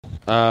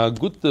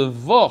Gute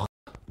Woche.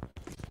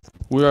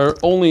 We are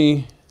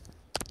only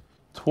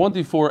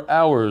 24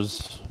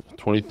 hours,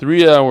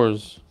 23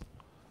 hours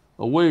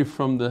away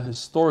from the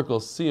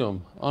historical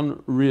Siyum.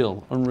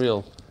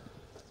 Unreal.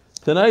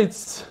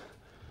 Tonight's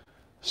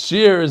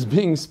Shir is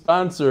being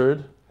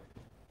sponsored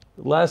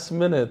last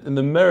minute in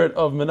the merit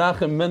of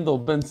Menachem Mendel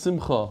ben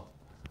Simcha,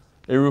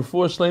 a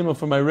refuah shlema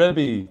for my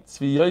Rebbe,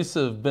 Tzvi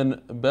Yosef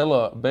ben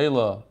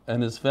Bela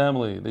and his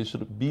family. They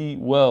should be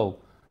well.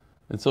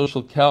 And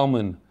social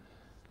Kalman.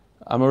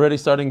 I'm already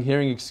starting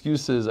hearing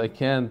excuses. I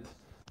can't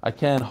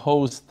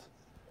host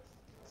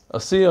a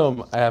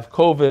Siyum. I have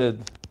COVID,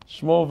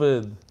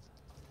 Shmovid.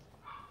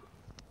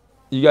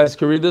 You guys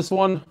can read this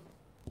one?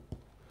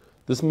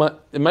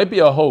 It might be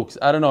a hoax.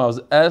 I don't know. I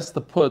was asked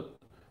to put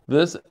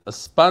this, a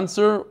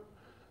sponsor.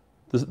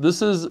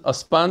 This is a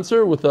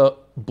sponsor with a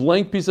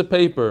blank piece of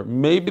paper.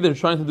 Maybe they're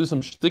trying to do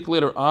some shtick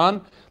later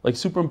on, like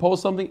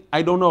superimpose something.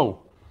 I don't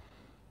know.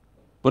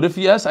 But if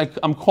yes,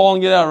 I'm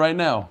calling it out right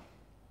now.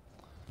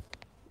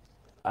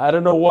 I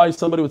don't know why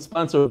somebody would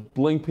sponsor a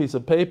blank piece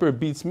of paper. It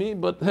beats me,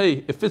 but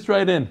hey, it fits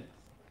right in.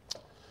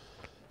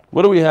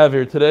 What do we have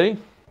here today?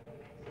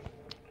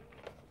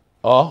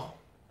 So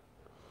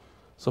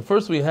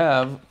first we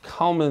have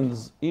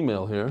Kalman's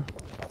email here.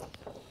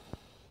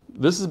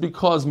 This is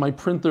because my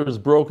printer is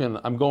broken.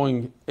 I'm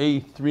going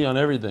A3 on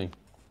everything.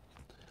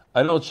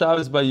 I know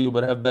Shabbos by you,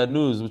 but I have bad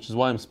news, which is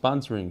why I'm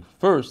sponsoring.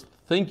 First,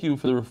 thank you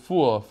for the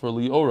refuah for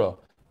Liora.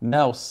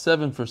 Now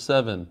 7 for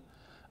 7.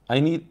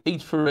 I need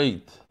 8 for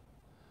 8.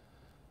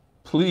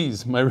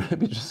 Please, my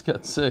Rebbe just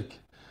got sick.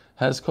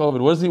 Has COVID.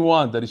 What does he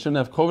want? That he shouldn't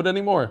have COVID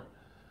anymore?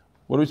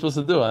 What are we supposed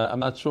to do? I'm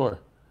not sure.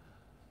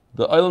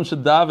 The Olam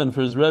should daven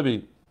for his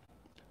Rebbe.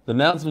 The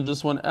announcement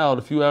just went out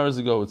a few hours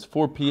ago. It's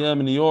 4 p.m.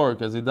 in New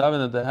York. As he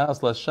davened at the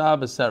house last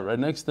Shabbos, sat right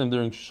next to him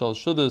during Shal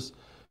Shudas,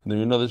 and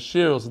during another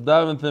shir, also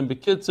davened to him.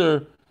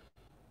 Bekitzer,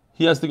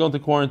 he has to go into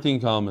quarantine,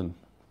 Kalman.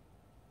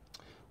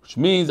 Which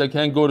means I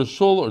can't go to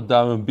Shul or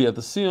daven and be at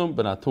the Siyum,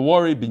 but not to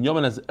worry.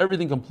 Binyamin has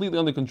everything completely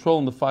under control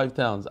in the 5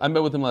 towns. I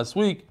met with him last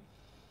week.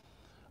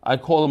 I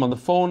called him on the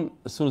phone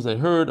as soon as I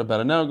heard, about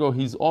an hour ago.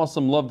 He's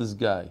awesome. Love this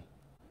guy.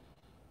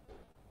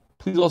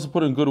 Please also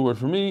put in a good word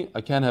for me.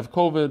 I can't have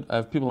COVID. I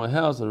have people in my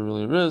house that are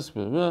really at risk.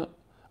 Blah, blah.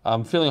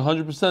 I'm feeling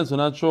 100%, so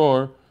not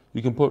sure.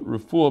 You can put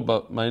refuah,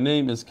 but my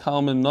name is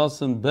Kalman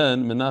Nassim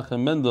ben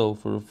Menachem Mendel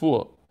for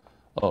refuah.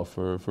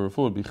 For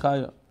refuah,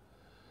 Bichaya.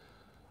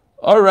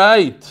 All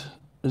right.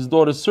 His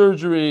daughter's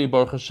surgery,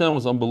 Baruch Hashem,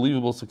 was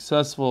unbelievable,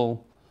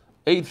 successful.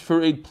 8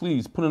 for 8,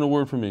 please. Put in a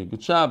word for me.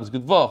 Good Shabbos,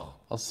 good Vach.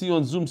 I'll see you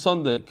on Zoom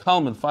Sunday.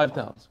 Kalman, 5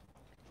 towns.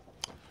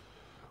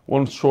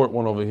 One short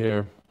one over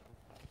here.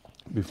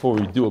 Before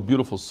we do a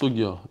beautiful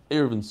sugya,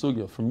 Erevin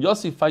sugya, from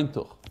Yossi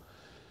Feintuch.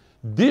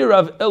 Dear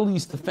Rav Eli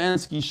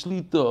Stefansky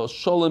Shlita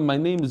Shalom, my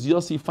name is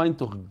Yossi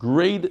Feintuch,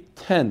 grade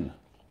 10,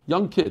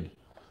 young kid,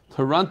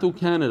 Toronto,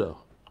 Canada.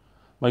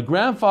 My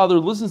grandfather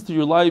listens to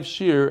your live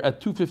shir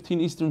at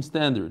 2:15 Eastern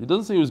Standard. He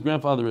doesn't say who his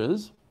grandfather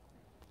is.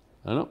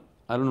 I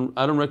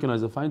don't recognize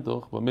the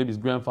Feintuch, but maybe his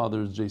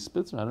grandfather is Jay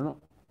Spitzer. I don't know.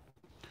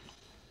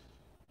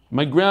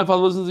 My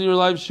grandfather listens to your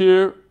live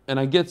shir, and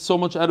I get so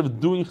much out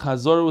of doing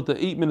Chazar with the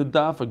 8-minute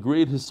daf, a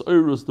great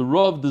hisayrus. The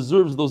Rav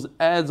deserves those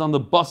ads on the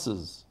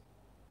buses.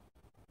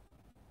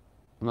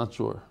 I'm not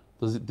sure.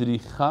 Did he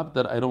chap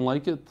that I don't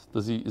like it?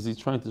 Is he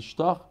trying to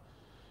shtach?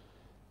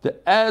 The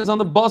ads on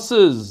the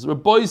buses,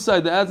 Rabbi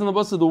side, the ads on the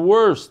buses are the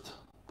worst.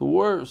 The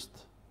worst.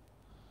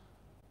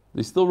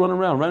 They still run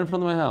around right in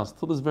front of my house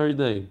till this very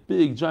day.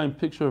 Big, giant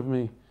picture of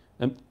me.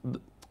 And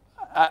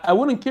I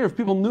wouldn't care if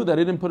people knew that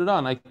I didn't put it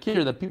on. I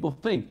care that people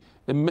think.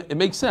 It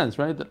makes sense,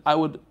 right? That I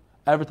would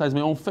advertise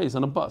my own face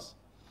on a bus.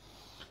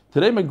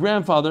 Today my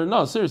grandfather,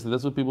 no, seriously,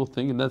 that's what people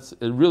think, and it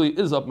really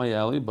is up my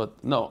alley,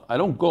 but no, I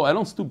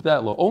don't stoop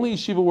that low. Only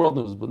Yeshiva World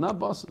News, but not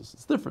buses.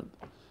 It's different.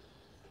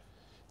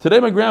 Today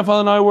my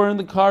grandfather and I were in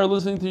the car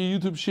listening to your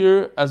YouTube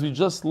shir as we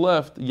just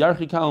left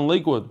Yarchikal in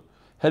Lakewood,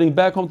 heading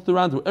back home to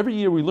Toronto. Every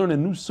year we learn a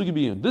new sugi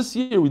biyun. This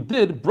year we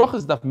did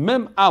Brachas Daf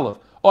Mem Aleph.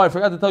 Oh, I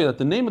forgot to tell you that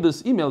the name of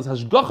this email is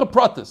Hashgacha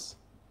Pratis.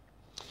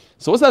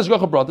 So what's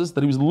Hashgacha Pratis?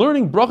 That he was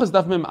learning Brachas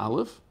Daf Mem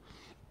Aleph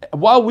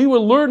while we were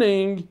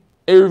learning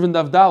Erevin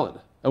Daf Daled.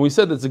 And we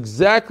said that's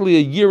exactly a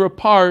year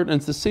apart, and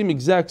it's the same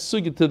exact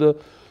sugi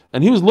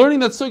and he was learning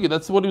that sugi.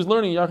 That's what he was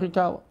learning,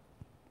 Yarchikal.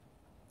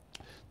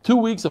 2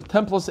 weeks of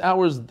 10 plus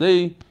hours a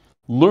day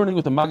learning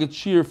with a Maggid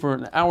Shir for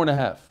an hour and a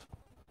half.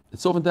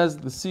 It's so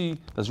fantastic to see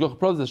that Hashgacha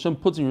Pratis that Hashem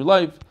puts in your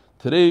life.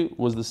 Today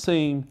was the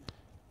same.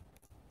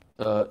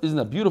 Isn't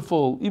that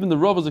beautiful? Even the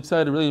Rav was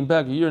excited relating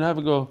back a year and a half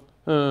ago.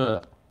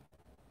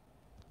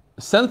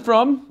 Sent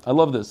from, I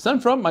love this,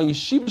 sent from my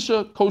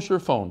Yeshiva kosher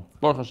phone.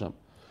 Baruch Hashem.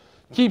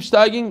 Keep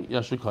steiging.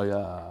 Yashir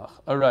Koyach.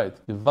 All right.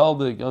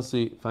 Givaldig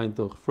Yossi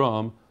Feintuch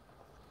from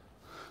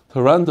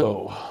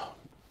Toronto.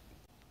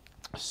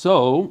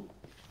 So,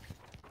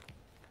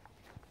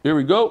 here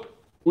we go.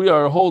 We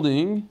are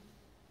holding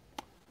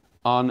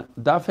on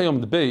Daf Hayom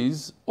the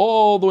Beis,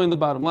 all the way in the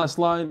bottom. Last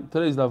line.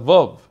 Today's Daf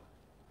Vov.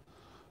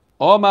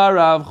 Omar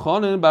Rav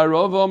Chonin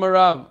Barov Omar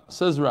Rav,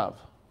 says Rav.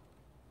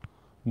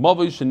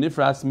 Mavoi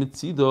shenifras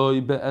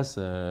mitzidoi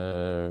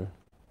be'eser.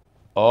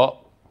 Oh.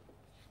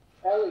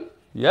 Ellie,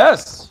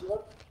 Yes.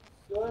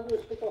 you want to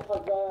do a shtickle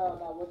chazara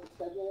about what the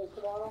schedule is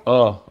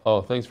tomorrow?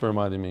 Oh, thanks for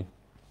reminding me.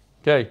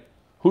 Okay.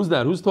 Who's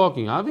that? Who's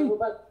talking? Avi? We're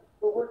gonna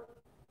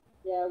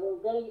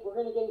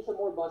get you some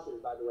more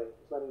buses, by the way.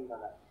 Just letting you know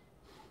that.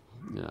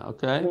 Yeah, I'm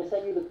okay. gonna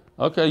send you the.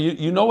 Okay,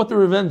 you know what the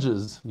revenge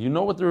is. You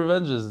know what the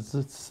revenge is.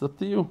 It's up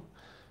to you.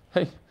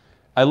 Hey,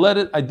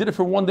 I did it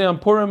for one day on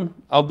Purim.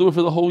 I'll do it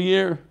for the whole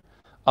year.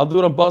 I'll do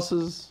it on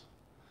buses.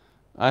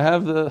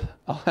 I'll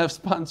have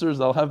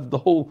sponsors. I'll have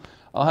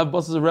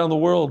buses around the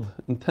world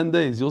in 10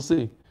 days. You'll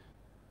see.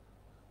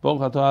 You'll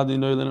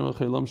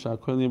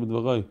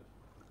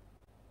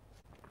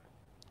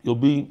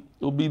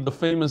be the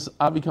famous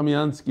Avi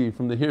Kamiansky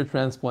from the hair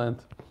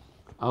transplant.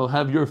 I'll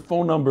have your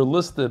phone number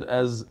listed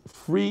as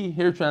free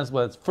hair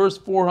transplants.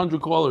 First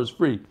 400 callers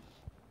free.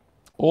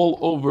 All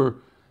over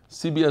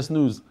CBS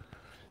News.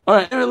 All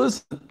right, anyway,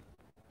 listen.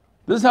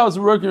 This is how it's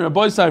working.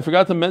 Rabbi Isai, I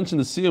forgot to mention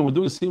the Siyum. We're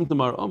doing a Siyum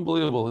tomorrow.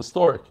 Unbelievable,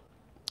 historic.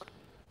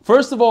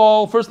 First of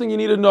all, first thing you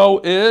need to know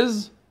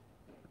is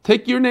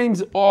take your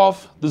names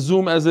off the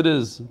Zoom as it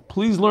is.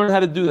 Please learn how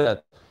to do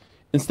that.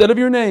 Instead of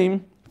your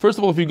name, first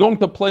of all, if you're going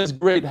to a place,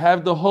 great,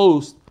 have the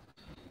host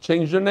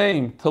change your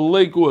name to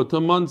Lakewood, to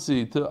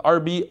Muncie, to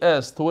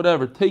RBS, to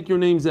whatever. Take your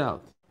names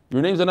out.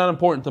 Your names are not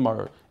important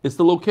tomorrow. It's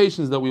the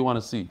locations that we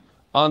want to see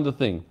on the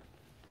thing.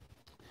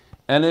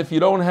 And if you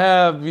don't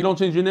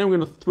change your name, we're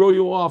going to throw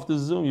you off the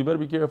Zoom. You better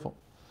be careful.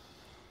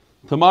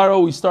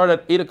 Tomorrow we start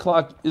at 8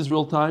 o'clock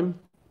Israel time.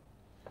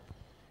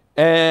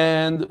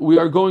 And we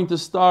are going to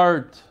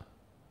start,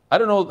 I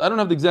don't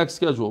have the exact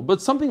schedule,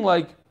 but something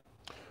like,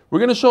 we're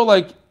going to show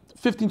like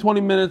 15,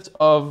 20 minutes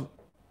of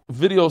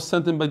videos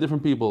sent in by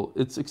different people.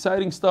 It's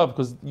exciting stuff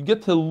because you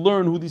get to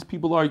learn who these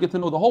people are. You get to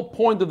know the whole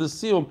point of the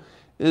Siyum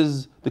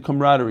is the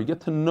camaraderie. You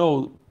get to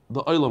know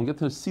the Olam, get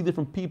to see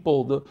different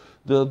people,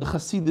 the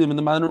Hasidim and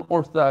the modern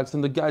Orthodox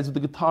and the guys with the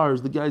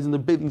guitars, the guys in the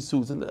bathing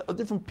suits, and the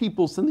different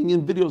people sending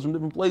in videos from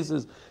different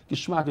places,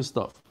 geschmack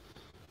stuff.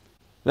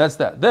 That's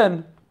that.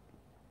 Then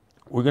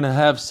we're going to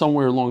have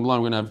somewhere along the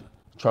line, we're going to have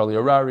Charlie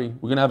Harari.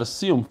 We're going to have a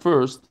Siyum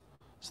first.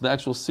 So the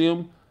actual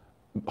Siyum.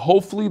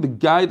 Hopefully the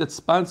guy that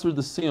sponsored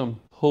the Siyum,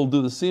 he'll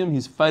do the Siyum.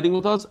 He's fighting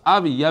with us.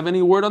 Avi, you have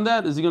any word on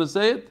that? Is he going to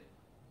say it?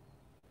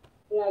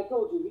 Yeah, I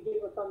told you. He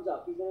gave a thumbs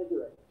up. He's going to do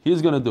it.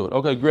 He's going to do it.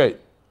 Okay, great.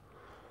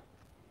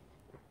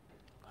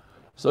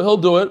 So he'll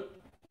do it.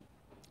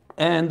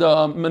 And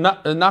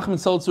Nachman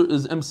Seltzer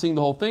is emceeing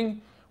the whole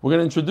thing. We're going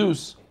to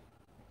introduce,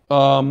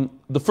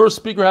 the first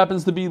speaker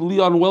happens to be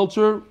Leon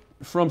Welcher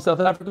from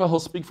South Africa. He'll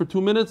speak for 2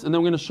 minutes, and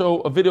then we're going to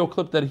show a video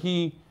clip that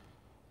he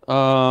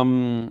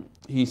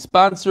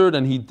sponsored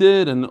and he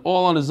did, and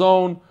all on his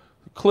own,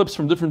 clips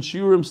from different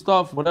shiurim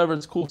stuff, whatever,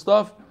 it's cool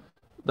stuff.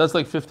 That's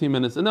like 15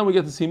 minutes. And then we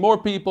get to see more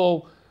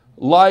people,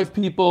 live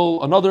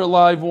people, another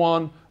live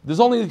one. There's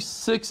only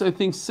 6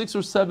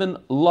 or 7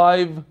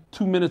 live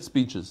 2-minute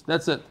speeches.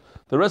 That's it.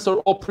 The rest are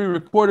all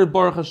pre-recorded,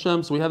 Baruch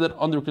Hashem, so we have that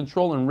under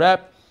control and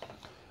wrapped.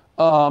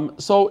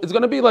 So it's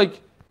going to be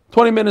like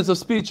 20 minutes of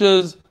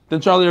speeches,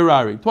 then Charlie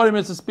Harari. 20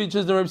 minutes of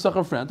speeches, then Rabbi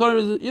Sachar Fran.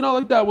 20 minutes,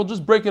 like that. We'll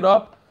just break it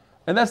up.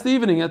 And that's the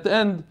evening. At the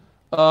end,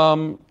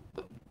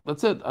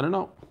 that's it. I don't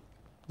know.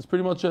 That's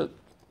pretty much it.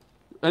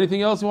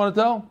 Anything else you want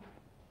to tell?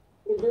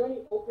 Is there any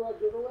Oprah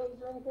giveaways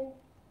or anything?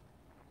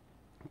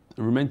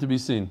 It remains to be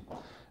seen.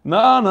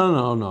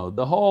 No.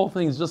 The whole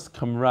thing is just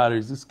camaraderie,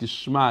 it's just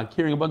geschmack,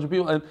 hearing a bunch of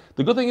people. And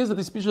the good thing is that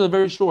these speeches are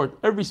very short.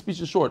 Every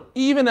speech is short.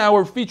 Even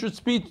our featured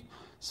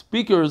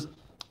speakers,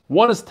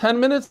 one is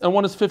 10 minutes and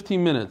one is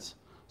 15 minutes.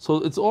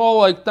 So it's all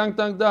like dang.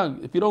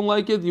 If you don't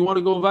like it, you want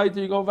to go weiter,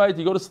 you go weiter,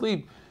 you go to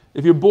sleep.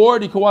 If you're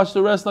bored, you can watch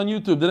the rest on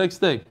YouTube the next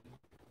day.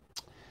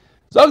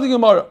 Zog the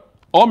Gemara,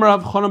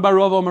 Omarav, Chanan bar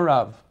Rav,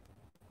 Omarav.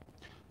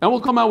 And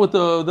we'll come out with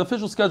the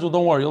official schedule,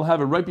 don't worry, you'll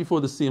have it right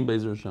before the Siyum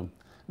Be'ezer Hashem.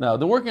 Now,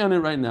 they're working on it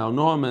right now.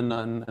 Noam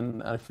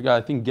and I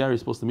forgot, I think Gary's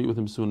supposed to meet with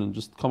him soon and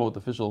just come up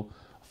with the official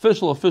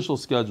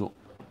schedule.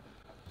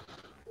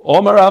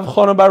 Omarav,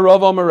 Chanan bar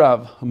Rav,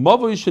 Omarav.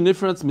 Mavoi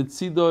shenifratz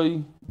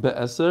mitzidoi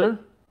be'eser,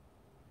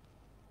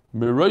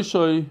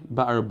 miroishoi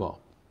ba'arba.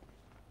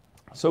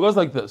 So it goes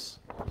like this.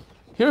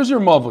 Here's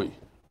your Mavoi.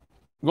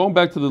 Going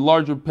back to the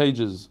larger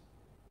pages,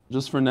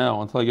 just for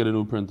now, until I get a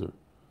new printer.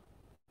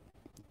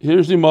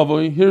 Here's the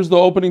Mavoi. Here's the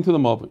opening to the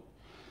Mavoi.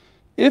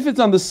 If it's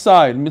on the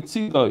side,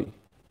 mitzidoi,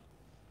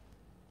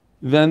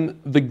 then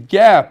the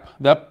gap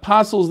that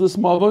passes this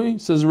Mavoi,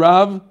 says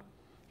Rav,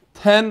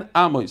 10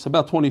 amos,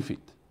 about 20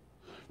 feet.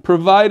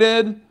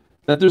 Provided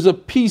that there's a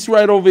piece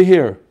right over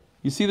here.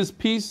 You see this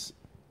piece?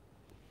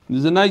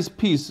 There's a nice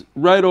piece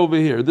right over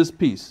here, this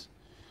piece.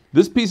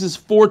 This piece is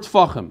 4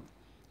 tfachim.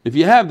 If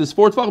you have this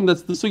 4 tfachim,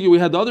 that's the sugya we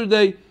had the other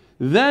day,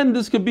 then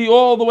this could be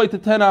all the way to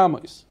 10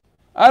 amos.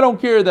 I don't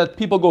care that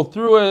people go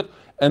through it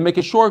and make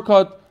a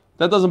shortcut.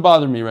 That doesn't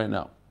bother me right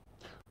now.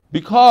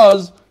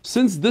 Because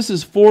since this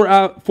is 4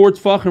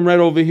 tfachim right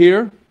over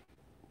here,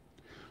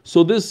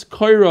 so this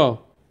kaira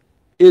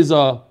is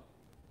a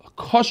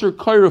kosher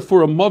kaira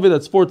for a mavi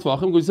that's 4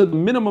 tfachim. Because we said the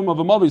minimum of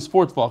a mavi is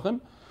 4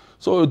 tfachim.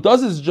 So it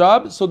does its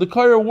job, so the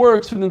kaira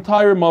works for the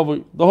entire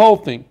mavui, the whole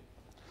thing.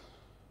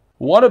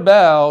 What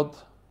about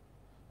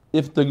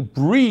if the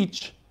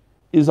breach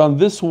is on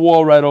this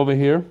wall right over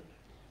here,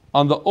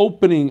 on the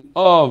opening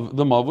of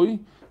the mavui?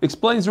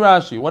 Explains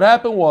Rashi. What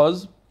happened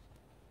was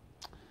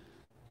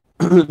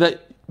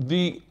that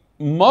the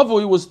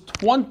mavui was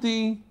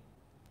 20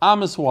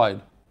 amas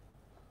wide.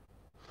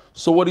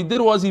 So what he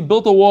did was he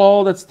built a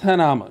wall that's 10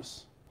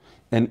 amas.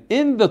 And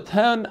in the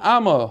 10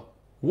 amma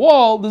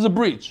wall, there's a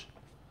breach.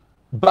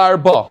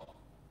 Barba.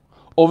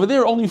 Over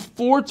there, only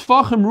 4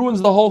 tfachim ruins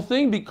the whole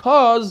thing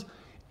because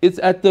it's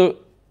at the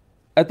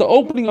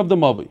opening of the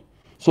mavi.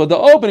 So at the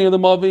opening of the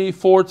mavi,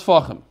 4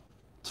 tfachim.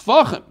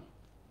 Tfachim.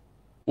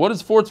 What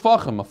is 4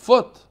 tfachim? A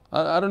foot?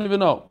 I don't even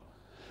know.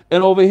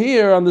 And over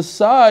here on the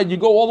side, you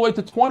go all the way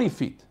to 20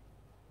 feet.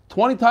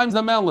 20 times the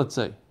amount, let's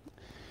say.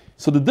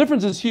 So the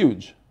difference is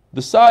huge.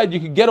 The side you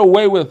could get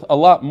away with a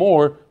lot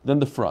more than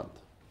the front.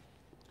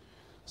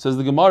 Says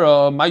the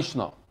Gemara,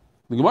 Maishna.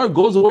 The Gemara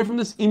goes away from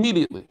this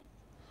immediately.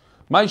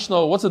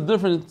 Maishna, what's the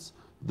difference?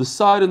 The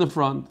side and the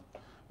front.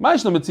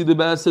 Maishna mitzide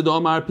be'esed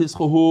omar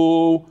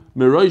pischohu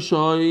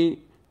miroishoi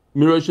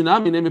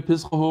miroishinami name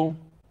pischohu.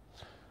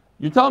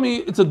 You tell me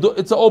it's an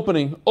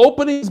opening.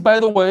 Openings, by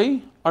the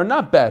way, are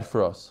not bad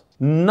for us.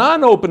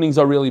 Non-openings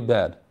are really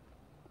bad.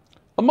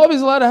 A mavi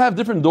is allowed to have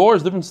different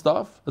doors, different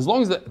stuff, as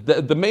long as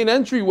the main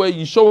entryway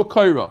you show a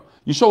kaira,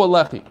 you show a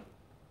lechi.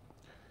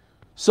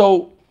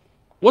 So,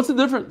 what's the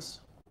difference?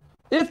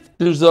 If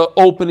there's an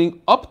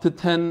opening up to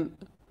 10,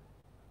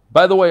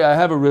 by the way, I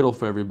have a riddle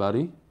for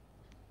everybody.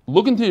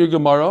 Look into your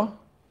Gemara.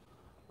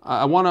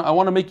 I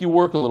want to make you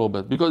work a little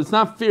bit because it's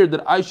not fair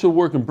that I should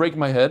work and break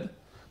my head.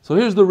 So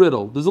here's the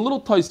riddle. There's a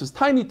little Tosfos,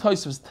 tiny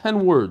Tosfos,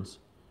 10 words.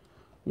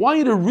 I want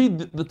you to read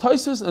the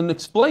Tosfos and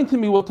explain to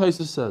me what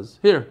Tosfos says.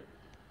 Here,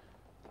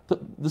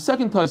 the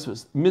second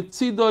Tosfos,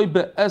 Mitzidoi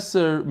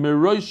be'eser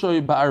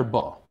miroishoi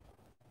ba'arba.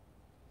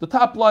 The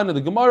top line of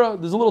the Gemara,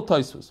 there's a little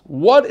Tosfos.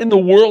 What in the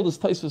world is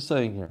Tosfos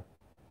saying here?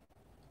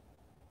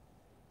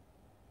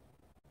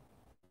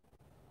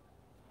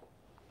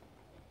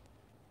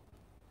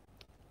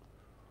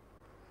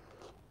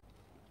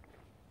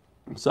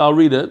 So I'll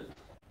read it.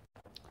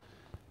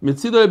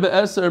 Mitzidoi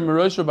be'eser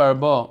miroishoi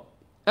ba'arba.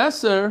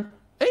 Eser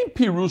ain't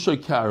pirusha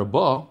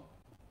k'arba.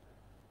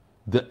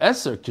 The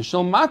eser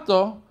kishel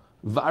mata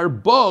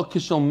v'arba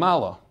kishel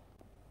mala.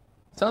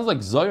 Sounds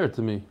like Zohar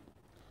to me.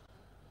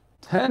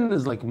 10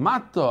 is like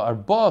mata,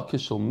 arba,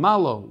 kishel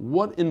mala.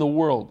 What in the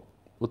world?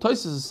 What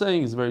Tosfos is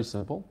saying is very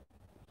simple.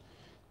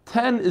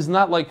 10 is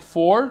not like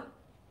 4.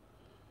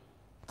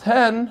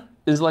 10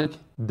 is like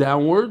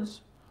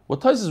downwards. What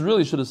Tosfos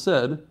really should have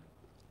said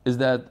is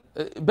that,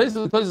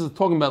 basically Tosfos is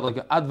talking about like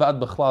an ad va'ad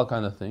b'chlal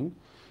kind of thing.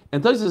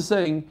 And Tosfos is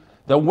saying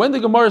that when the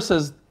Gemara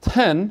says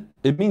 10,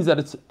 it means that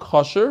it's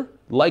kosher,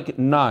 like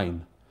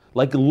 9,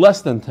 like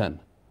less than 10.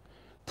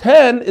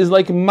 10 is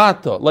like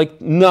mata,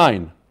 like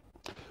 9.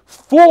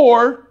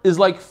 4 is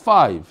like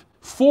 5.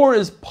 4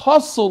 is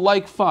puzzle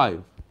like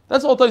 5.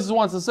 That's all Tosfos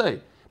wants to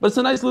say. But it's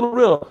a nice little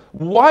riddle.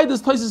 Why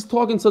does Tosfos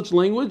talk in such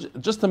language?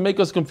 Just to make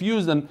us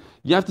confused, and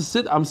you have to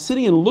sit. I'm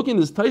sitting and looking at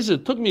this Tosfos.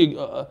 It took me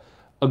a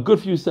good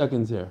few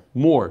seconds here.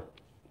 More.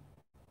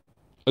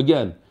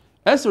 Again,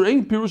 Eser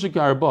ain't pirusha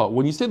k'arba.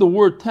 When you say the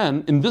word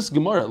 10, in this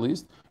Gemara at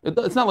least,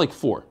 it's not like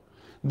 4.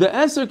 The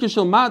Eser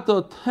kishel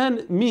mata,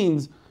 10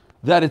 means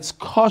that it's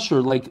kosher,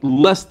 like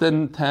less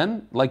than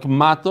 10, like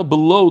mata,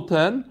 below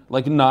 10,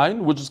 like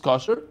 9, which is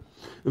kosher.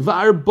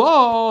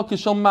 V'arba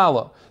kishel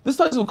mala. This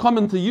Tosfos will come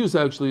into use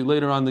actually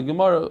later on in the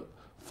Gemara.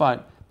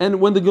 Fine. And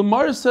when the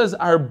Gemara says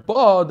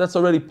arba, that's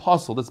already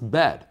possible. That's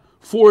bad.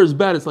 4 is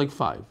bad. It's like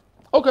 5.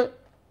 Okay.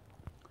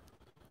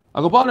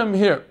 I'll go bottom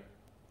here.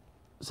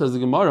 Says the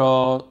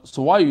Gemara.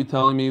 So why are you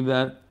telling me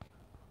that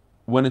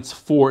when it's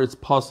 4, it's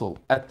possible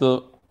at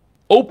the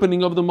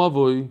opening of the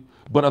mavui,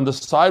 but on the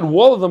side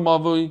wall of the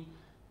mavui,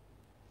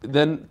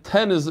 then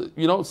 10 is,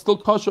 still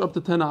kosher up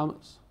to 10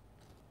 amas.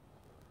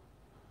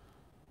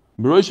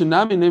 It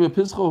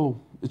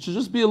should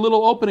just be a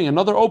little opening,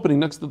 another opening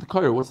next to the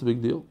kair. What's the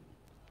big deal?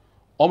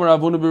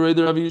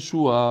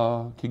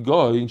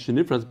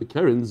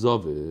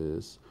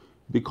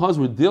 Because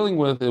we're dealing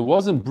with, it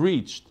wasn't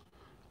breached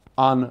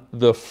on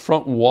the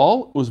front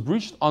wall, it was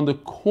breached on the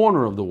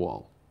corner of the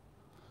wall.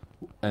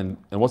 And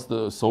what's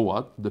so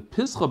what? The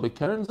pischa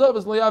bekeren zav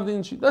is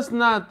layavdin. That's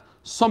not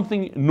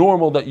something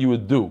normal that you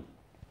would do.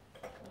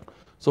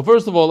 So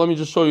first of all, let me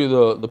just show you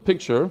the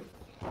picture.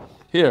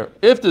 Here,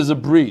 if there's a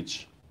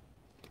breach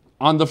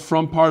on the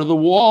front part of the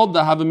wall,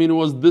 the Havamina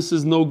was this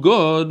is no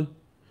good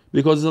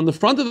because it's on the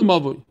front of the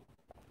mavui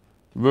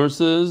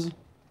versus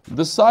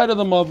the side of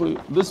the mavui.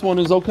 This one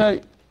is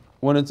okay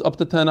when it's up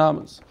to 10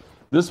 amas.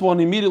 This one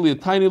immediately, a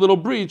tiny little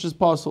breach is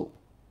possible.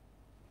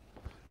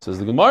 Says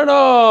the Gemara,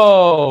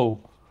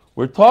 no,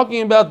 we're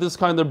talking about this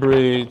kind of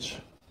breach.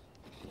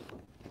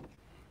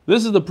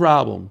 This is the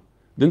problem.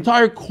 The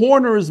entire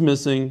corner is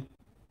missing.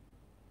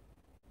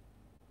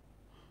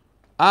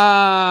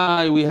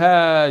 We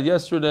had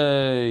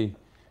yesterday,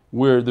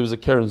 where there was a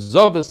Karen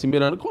Zavis, he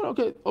made it on a corner.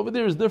 Okay, over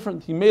there is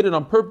different. He made it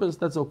on purpose.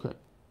 That's okay.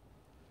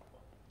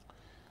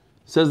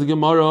 Says the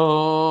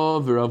Gemara,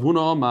 Rav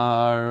Huna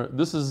Amar.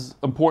 This is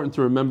important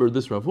to remember.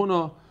 This Rav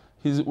Huna,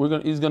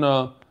 he's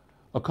gonna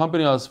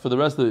accompany us for the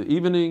rest of the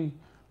evening.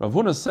 Rav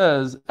Huna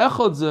says,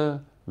 Echad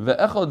zeh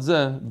ve'echad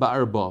zeh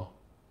ba'arba.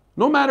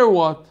 No matter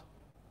what,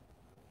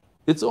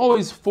 it's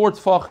always 4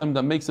 tfachim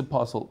that makes it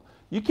possible.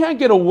 You can't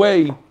get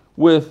away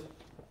with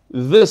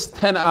this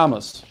 10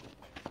 amas.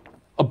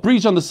 A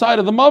breach on the side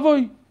of the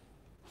mavoi,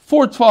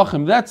 4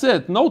 tfachim, that's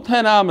it. No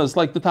 10 amas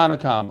like the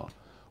Tanakama.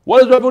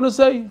 What does Rav Huna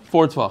say?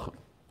 4 tfachim.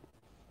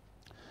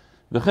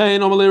 So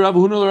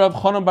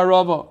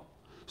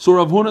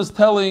Rav Huna is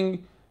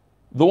telling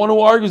the one who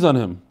argues on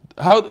him.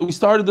 How we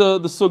started the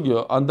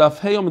sugya on Daf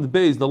Heyam and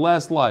Beis, the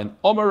last line.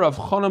 Omar Rav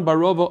Chanan bar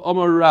Rava,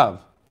 Omar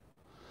Rav.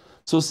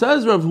 So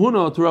says Rav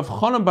Huna to Rav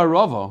Chanan bar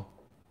Rava,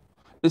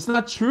 it's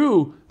not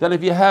true that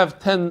if you have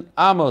 10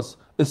 amos,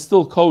 it's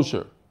still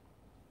kosher.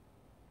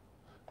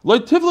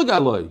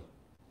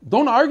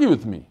 Don't argue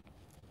with me.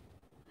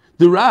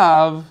 The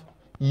Rav,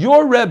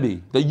 your Rebbe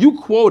that you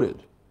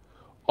quoted,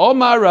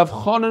 Omar Rav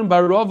Chanan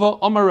bar Rava,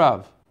 Omar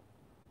Rav.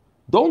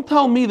 Don't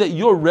tell me that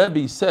your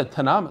Rebbe said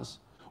 10 amos,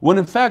 when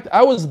in fact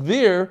I was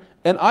there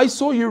and I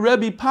saw your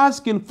Rebbe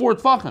paskin 4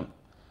 tfachim.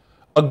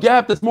 A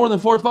gap that's more than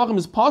 4 tfachim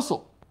is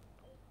possible.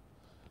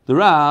 The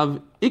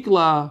Rav,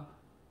 Ikla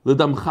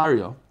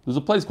L'Damcharia. There's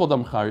a place called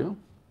Damcharia.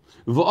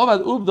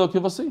 V'ovad Ubda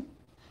Kivasi.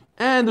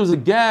 And there's a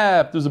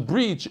gap, there's a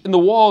breach in the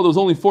wall, there was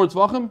only 4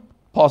 tfachim.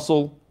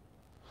 Possible.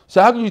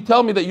 So how can you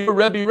tell me that your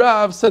Rebbe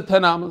Rav said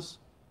 10 amos?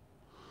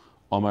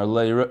 Omar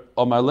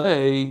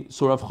Lei,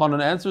 so Rav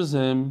Chanan answers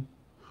him,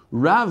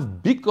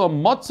 Rav Bika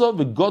Matzah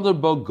v'Goder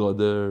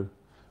B'Goder.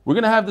 We're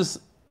going to have this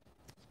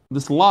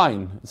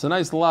line. It's a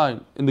nice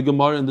line in the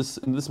Gemara in this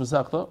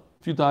Masechta a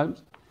few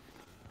times.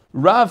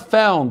 Rav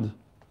found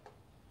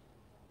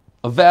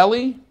a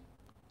valley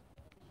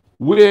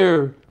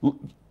where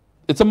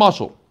it's a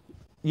mashal.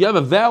 You have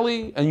a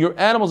valley and your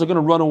animals are going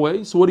to run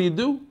away. So what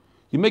do?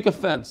 You make a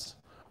fence.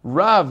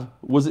 Rav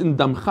was in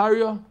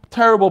Damcharia,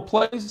 terrible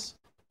place.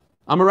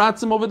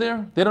 Amaratzim over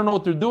there, they don't know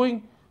what they're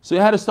doing. So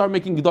you had to start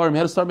making gedarim, you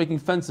had to start making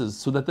fences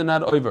so that they're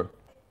not over.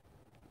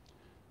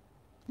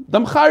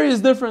 Damcharia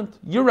is different.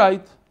 You're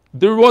right.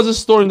 There was a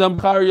story in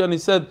Damcharia and he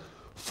said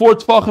 4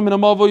 tfachim in a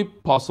mavoi,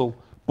 possible.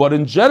 But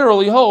in general,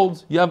 he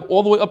holds you have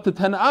all the way up to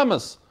 10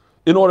 amas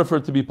in order for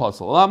it to be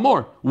possible. A lot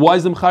more. Why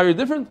is Damcharia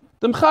different?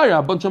 Damcharia,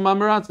 a bunch of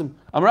Amaratzim.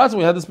 Amaratzim,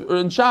 we had this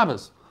in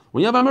Shabbos.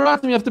 When you have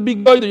Amaratzim, you have to be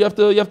goyder. You have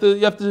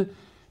to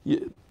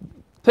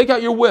take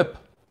out your whip,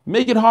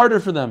 make it harder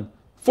for them.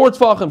 4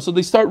 tfachim, so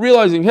they start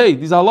realizing, hey,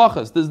 these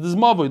halachas, there's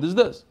mavoi, there's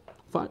this.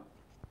 Fine.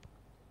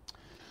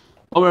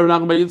 Says Rav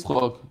Nachman bar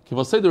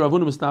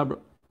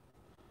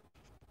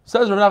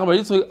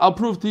Yitzchak, I'll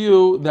prove to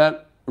you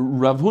that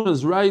Rav Huna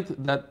is right,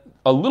 that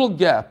a little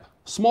gap,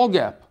 small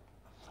gap,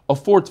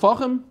 of 4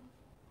 tfachim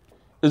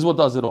is what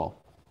does it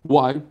all.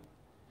 Why?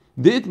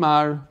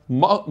 Di'itmar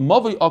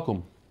mavoi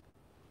akum.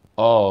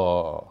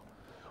 Oh,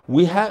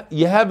 you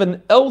have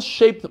an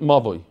L-shaped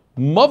mavoi.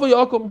 Mavoi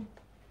akum.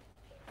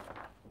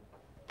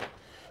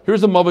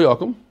 Here's a mavoi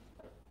akum.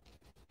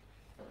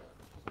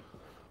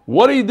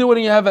 What do you do when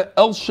you have an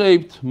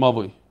L-shaped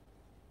mavoi?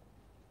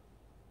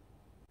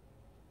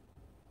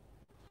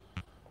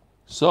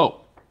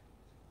 So,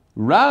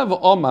 Rav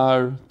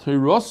Omar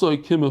Teirosoi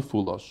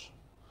Kimefulash.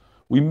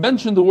 We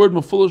mentioned the word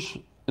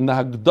mefulash in the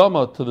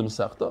Hagdama to the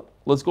Masechta.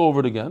 Let's go over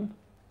it again.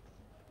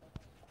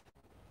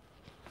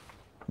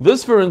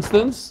 This, for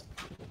instance,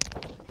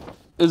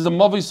 is a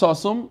mavoi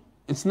sasum.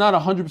 It's not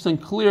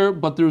 100% clear,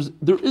 but there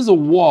is a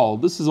wall.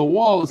 This is a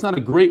wall. It's not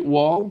a great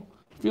wall.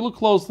 If you look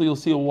closely, you'll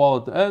see a wall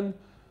at the end.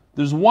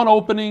 There's one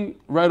opening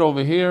right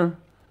over here,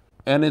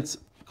 and it's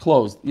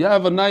closed. You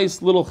have a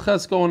nice little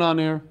ches going on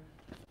here.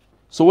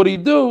 So what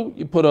do?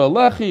 You put a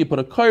lechi, you put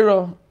a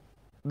kaira.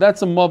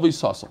 That's a mavoi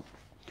sasum.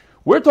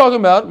 We're talking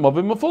about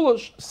mavoi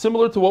mefulash,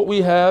 similar to what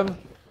we have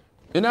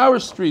in our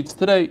streets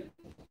today.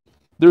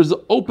 There's an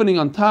opening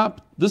on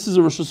top. This is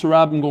a Rosh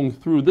Hashanah going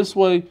through this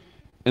way.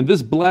 And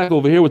this black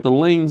over here with the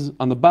lanes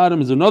on the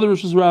bottom is another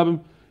Rosh Hashanah.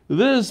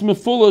 This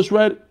mefulash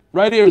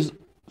right here is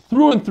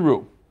through and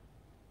through.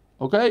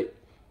 Okay?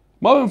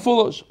 Mavoi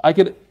mefulash. I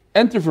could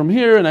enter from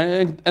here and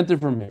I enter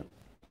from here.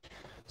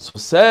 So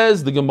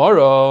says the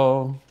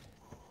Gemara,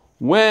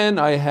 when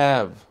I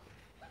have,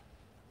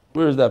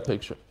 where is that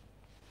picture?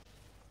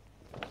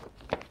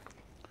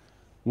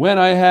 When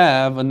I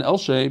have an L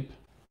shape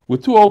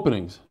with 2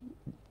 openings,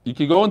 you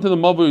can go into the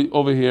mavoi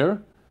over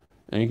here,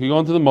 and you can go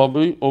into the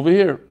mavoi over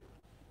here.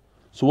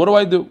 So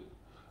what do?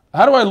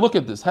 How do I look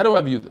at this? How do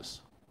I view this?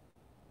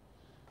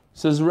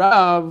 Says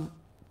Rav,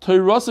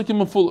 Teirasa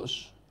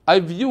kimefulash. I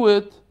view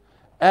it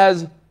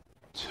as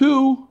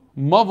 2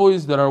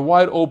 mavois that are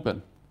wide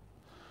open.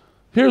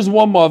 Here's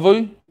one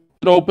mavoi,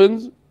 it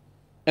opens,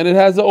 and it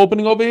has the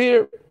opening over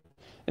here.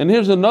 And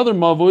here's another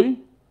mavoi.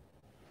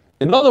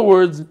 In other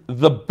words,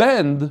 the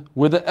bend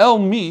where the L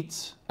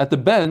meets at the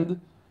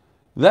bend,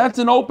 that's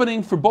an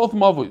opening for both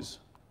mavois.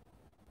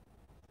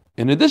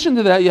 In addition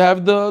to that, you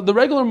have the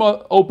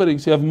regular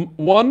openings. You have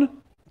 1,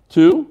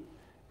 2,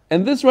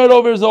 and this right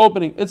over is the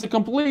opening. It's a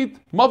complete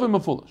Mavi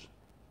Mefulish.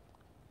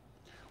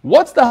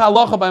 What's the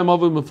halacha by a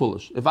Mavi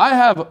Mefulish? If I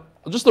have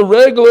just a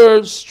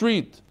regular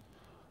street,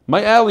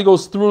 my alley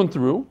goes through and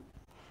through.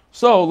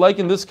 So, like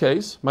in this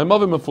case, my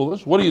Mavi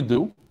Mefulish, what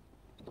do?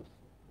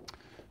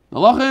 The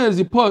halacha is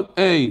you put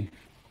a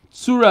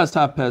Tzuras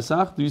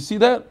HaPesach. Do you see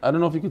that? I don't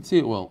know if you can see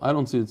it well. I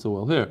don't see it so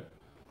well. Here.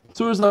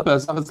 Tzuras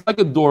HaPesach. It's like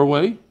a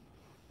doorway.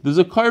 There's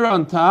a kaira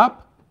on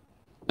top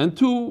and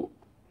 2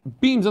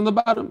 beams on the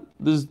bottom.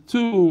 There's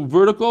 2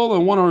 vertical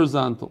and 1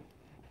 horizontal.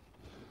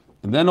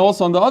 And then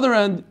also on the other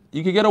end,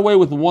 you can get away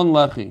with 1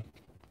 lechi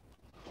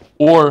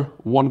or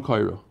 1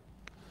 kaira.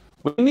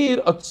 We need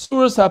a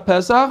Tzuras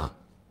HaPesach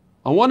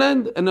on one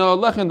end and a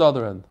lechi on the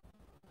other end.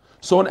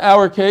 So in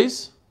our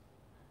case,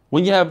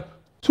 when you have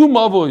 2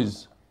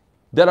 mavois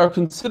that are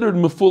considered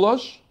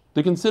mefulash,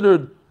 they're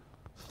considered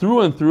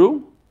through and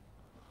through,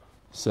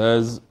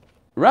 says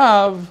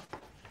Rav,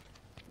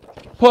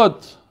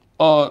 put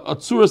a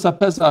Tzuras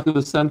HaPesach in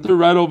the center,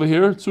 right over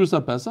here, Tzuras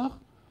HaPesach,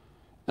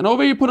 and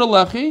over here you put a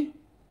lechi,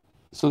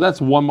 so that's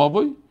 1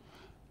 mavoi,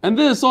 and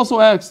this also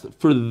asks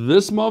for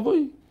this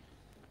mavoi,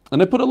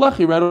 and I put a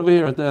lechi right over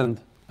here at the end.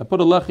 I put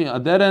a lechi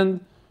at that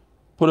end,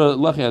 put a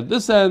lechi at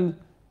this end,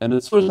 and a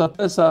Tzuras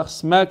HaPesach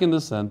smack in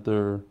the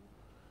center.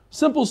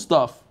 Simple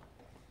stuff.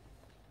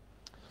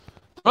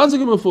 Now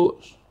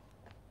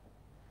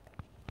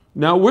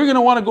we're going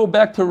to want to go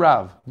back to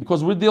Rav,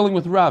 because we're dealing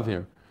with Rav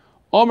here.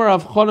 Omer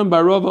Rav Chanan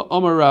bar Rava,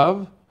 Omer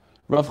Rav.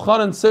 Rav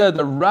Chanan said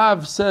that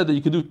Rav said that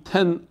you could do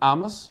 10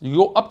 amas. You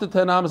go up to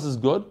 10 amas is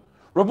good.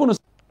 Ravuna.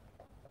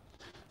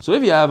 So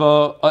if you have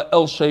a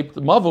L-shaped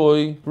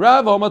mavoi,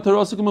 Rav Omer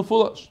Terosik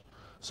Mefulash.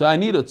 So I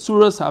need a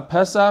Tzuras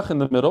HaPesach in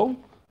the middle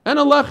and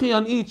a lechi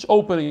on each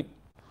opening.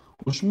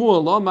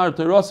 Ushmuel Omar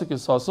Terosik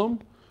Isasum.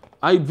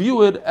 I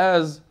view it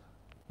as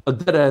a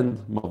dead end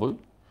mavoi.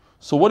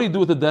 So what do you do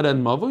with a dead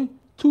end mavoi?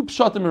 2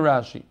 pshatim in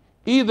Rashi.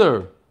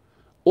 Either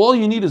all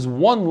you need is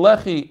 1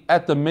 lechi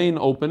at the main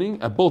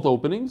opening, at both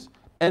openings,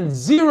 and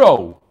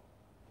 0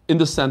 in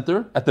the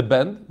center, at the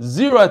bend,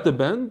 0 at the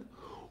bend,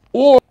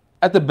 or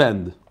at the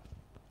bend.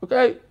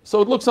 Okay?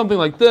 So it looks something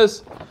like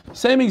this.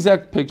 Same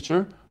exact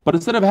picture, but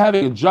instead of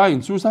having a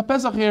giant Tzuras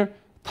HaPesach here,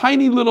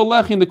 tiny little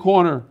lechi in the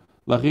corner.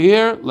 Lechi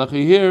here,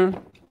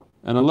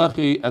 and a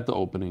lechi at the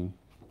opening.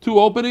 2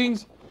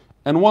 openings,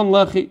 and 1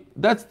 lechi.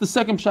 That's the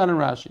second pshat in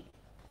Rashi.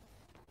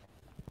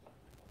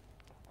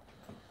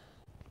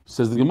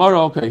 Says the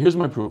Gemara, okay, here's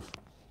my proof.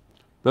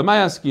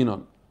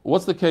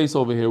 What's the case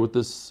over here with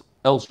this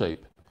L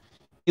shape?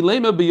 If you're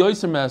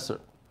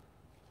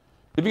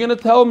going to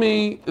tell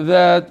me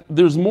that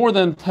there's more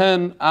than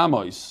 10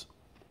 amos,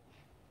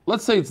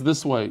 let's say it's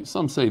this way,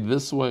 some say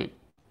this way,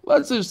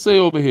 let's just say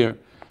over here.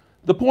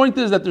 The point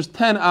is that there's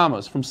 10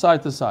 amos from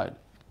side to side.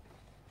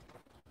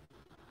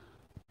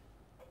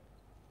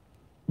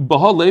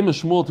 How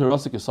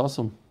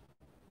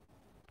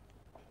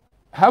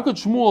could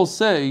Shmuel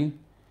say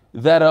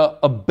that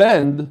a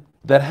bend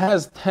that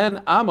has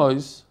 10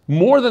 amos,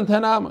 more than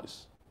 10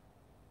 amos,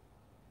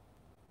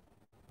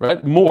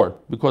 right? More,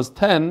 because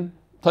 10,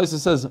 Taisa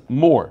says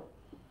more.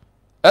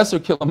 Eser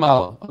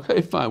kilamala. Okay,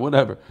 fine,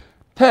 whatever.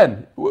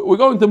 10. We're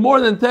going to more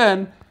than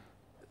 10.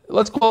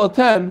 Let's call it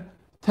 10.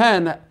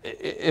 10.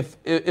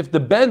 If the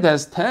bend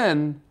has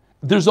 10,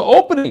 there's an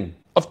opening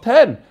of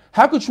 10.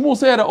 How could Shmuel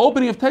say at an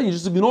opening of 10? You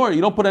just ignore it.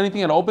 You don't put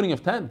anything at an opening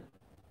of 10.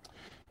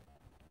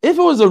 If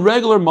it was a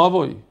regular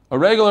mavoi, a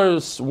regular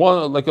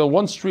one, like a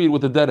 1 street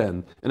with a dead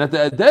end, and at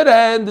the dead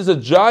end there's a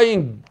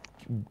giant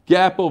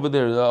gap over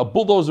there, a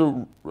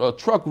bulldozer a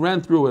truck ran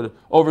through it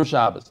over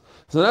Shabbos.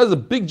 So that's a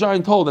big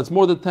giant hole that's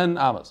more than 10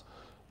 amas.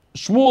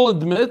 Shmuel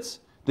admits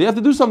they have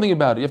to do something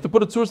about it. You have to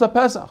put a Tzuras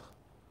HaPesach.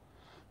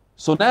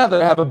 So now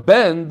that I have a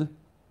bend,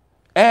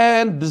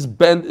 and this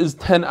bend is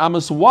 10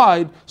 amas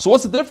wide, so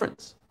what's the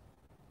difference?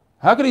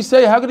 How could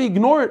he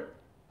ignore it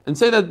and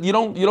say that you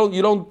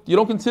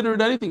don't consider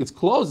it anything? It's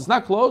closed. It's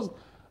not closed.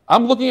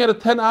 I'm looking at a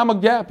 10 amma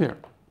gap here.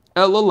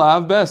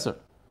 Elalav beser.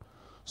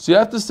 So you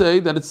have to say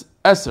that it's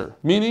eser,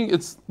 meaning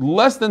it's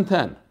less than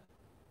 10.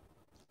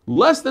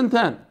 Less than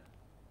 10.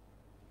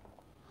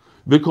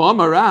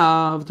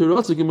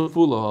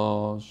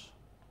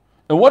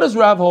 And what does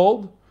Rav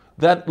hold?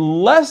 That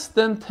less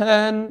than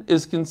 10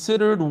 is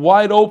considered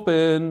wide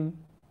open.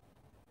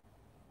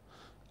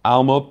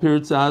 Alma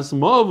pirtzas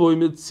mavoi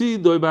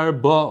mitzidoy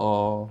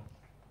barba'a.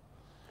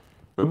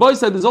 Rabbi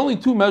said there's only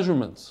 2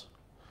 measurements.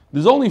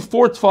 There's only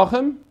 4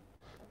 tfachim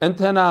and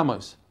 10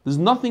 amos. There's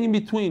nothing in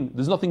between.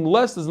 There's nothing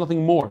less, there's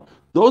nothing more.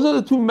 Those are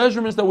the 2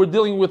 measurements that we're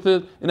dealing with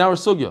it in our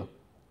sugya.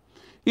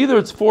 Either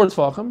it's 4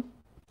 tfachim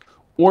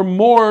or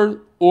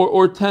more,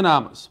 or 10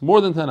 amos,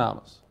 more than 10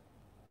 amos.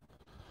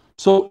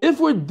 So if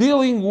we're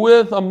dealing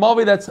with a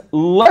mavi that's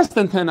less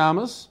than 10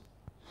 amos,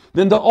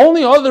 then the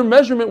only other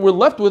measurement we're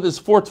left with is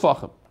 4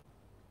 tfachim.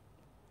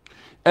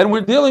 And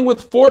we're dealing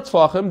with 4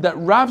 tfachim that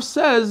Rav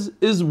says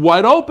is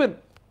wide open.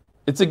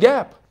 It's a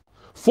gap.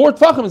 4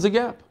 tfachim is a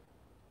gap.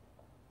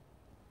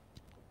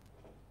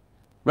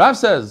 Rav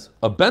says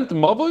a bent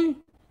mavoi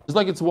is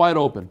like it's wide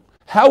open.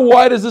 How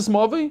wide is this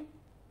mavoi?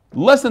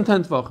 Less than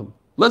 10 tefachim,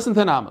 less than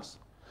 10 amas.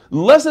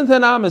 Less than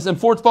 10 amas and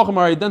 4 tefachim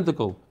are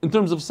identical in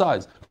terms of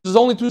size. There's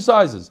only two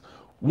sizes.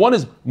 One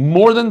is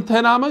more than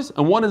 10 amas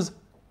and one is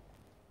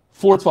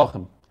 4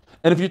 tefachim.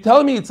 And if you're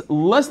telling me it's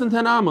less than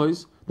 10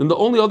 amas, then the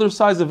only other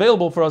size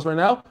available for us right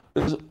now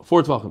is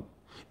 4 tefachim.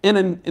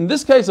 And in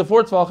this case of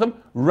 4 tefachim,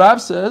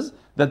 Rav says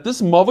that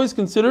this mavoi is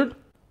considered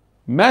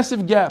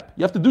massive gap.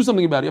 You have to do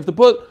something about it. You have to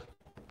put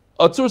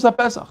a tzuras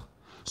HaPesach.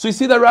 So you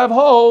see that Rav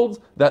holds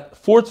that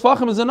 4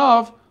 tefachim is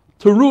enough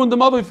to ruin the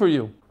mavoi for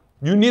you.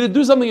 You need to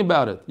do something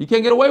about it. You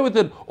can't get away with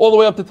it all the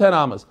way up to 10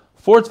 amas.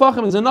 4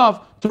 tefachim is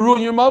enough to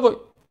ruin your mavoi.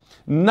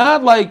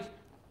 Not like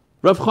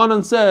Rav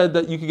Chanan said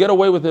that you could get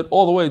away with it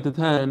all the way to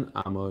 10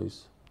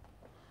 amos.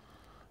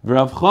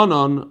 Rav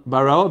Chanan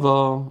bar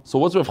Rava. So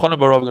what's Rav Chanan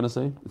bar Rava going to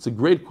say? It's a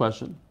great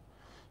question.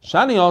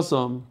 Shani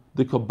Asam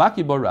the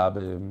Kobaki bar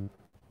Rabim.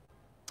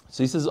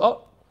 So he says,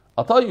 oh,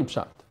 I'll tell you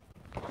pshat.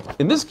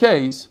 In this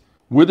case,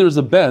 where there's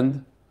a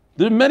bend,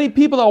 there are many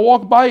people that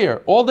walk by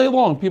here all day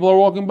long. People are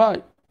walking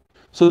by.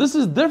 So this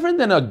is different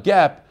than a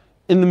gap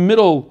in the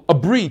middle, a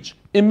breach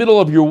in the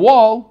middle of your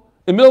wall.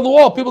 In the middle of the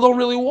wall, people don't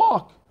really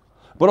walk.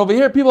 But over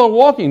here, people are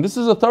walking. This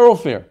is a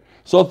thoroughfare.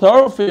 So a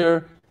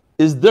thoroughfare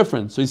is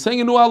different. So he's saying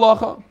in Nu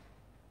Halacha,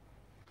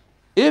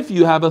 if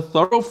you have a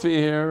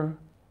thoroughfare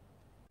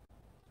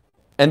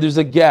and there's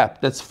a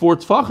gap that's 4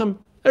 tefachim,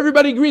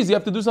 everybody agrees you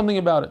have to do something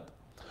about it.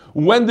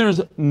 When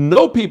there's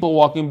no people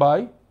walking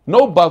by,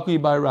 no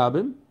baki by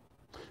rabbim,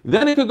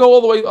 then it could go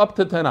all the way up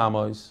to 10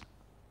 amos.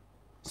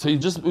 So he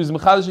just was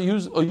mechadish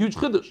a huge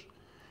chiddush.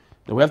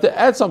 Then we have to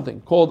add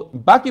something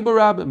called baki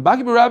barabim.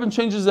 Baki barabim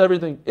changes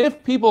everything.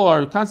 If people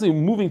are constantly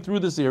moving through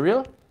this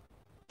area,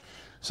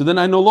 so then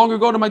I no longer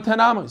go to my 10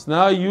 amos.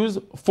 Now I use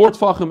 4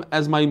 tefachim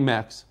as my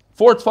max.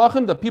 4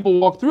 tefachim that people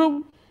walk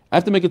through, I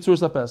have to make it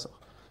tzuras HaPesach.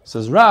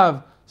 Says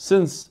Rav,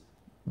 since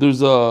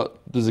there's a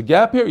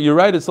gap here, you're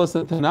right, it's less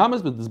than 10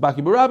 amos, but there's baki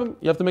barabim,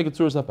 you have to make it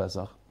tzuras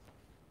HaPesach.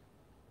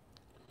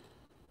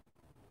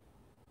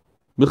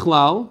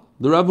 Michlal,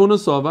 the Rav Huna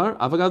Sovar,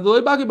 Afagad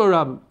Deloi Baki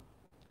Barabim.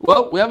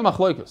 Well, we have a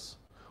machloikas.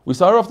 We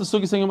started off the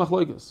sugi saying a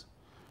machloikas.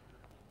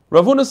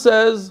 Rav Huna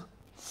says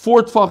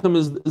 4 tefachim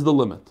is the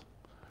limit.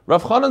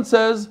 Rav Chanan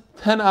says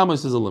 10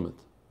 amos is a limit.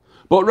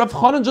 But Rav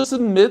Chanan just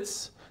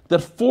admits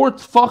that 4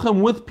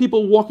 tefachim with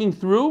people walking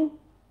through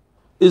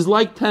is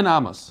like 10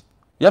 amos.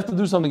 You have to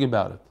do something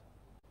about it.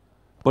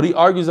 But he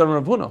argues on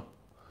Rav Huna.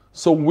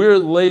 So where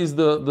lays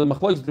the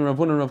machloikas between Rav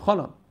Huna and Rav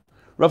Chanan?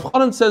 Rav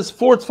Chanan says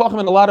 4 tefachim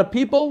and a lot of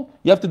people,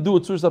 you have to do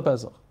a tzuras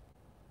HaPesach.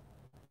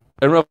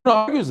 And Rav Huna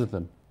argues with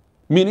him.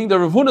 Meaning that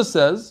Rav Huna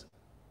says,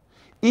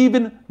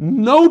 even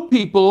no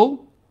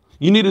people,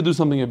 you need to do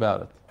something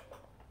about it.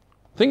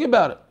 Think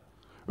about it.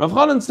 Rav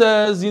Chanan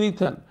says you need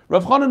 10.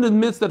 Rav Chanan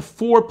admits that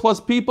 4 plus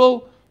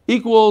people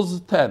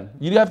equals 10.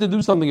 You have to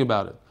do something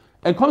about it.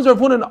 And comes Rav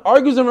Huna and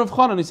argues with Rav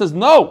Chanan. He says,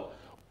 no,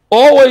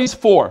 always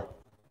 4.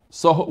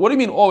 So what do you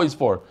mean always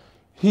 4?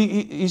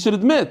 He should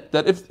admit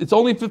that if it's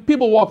only if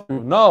people walk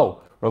through.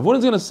 No. Rav Huna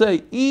is going to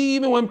say,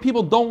 even when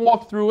people don't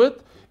walk through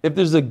it, if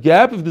there's a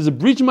gap, if there's a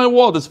breach in my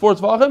wall that's 4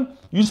 tefachim,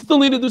 you still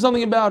need to do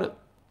something about it.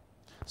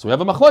 So we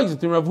have a machlokes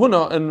between Rav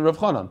Huna and Rav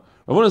Chanan.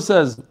 Rav Huna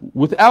says,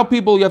 without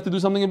people, you have to do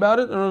something about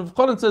it, and Rav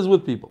Chanan says,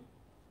 with people.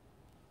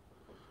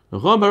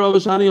 Even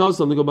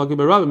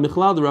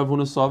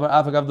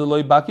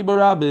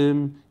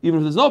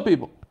if there's no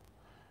people.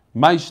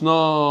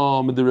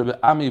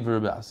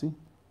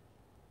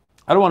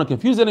 I don't want to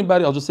confuse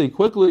anybody, I'll just say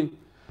quickly.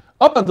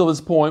 Up until this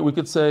point, we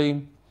could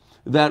say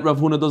that Rav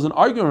Huna doesn't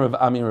argue with Rav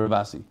Ami or Rav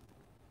Asi.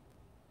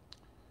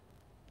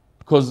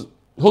 Because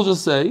he'll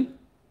just say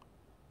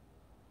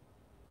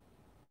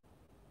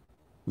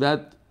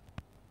that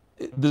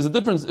there's a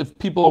difference if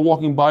people are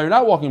walking by or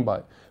not walking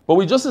by. But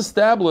we just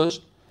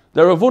established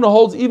that Rav Huna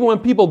holds even when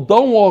people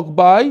don't walk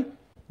by,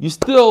 it's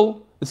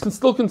still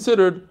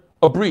considered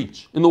a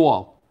breach in the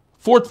wall.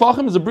 4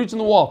 tefachim is a breach in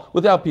the wall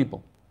without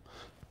people.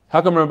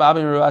 How come Rav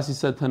Ami and Rav Asi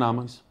said 10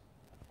 amos?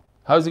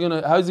 How is he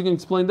going to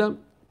explain them?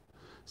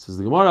 Says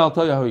the Gemara, I'll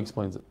tell you how he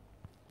explains it.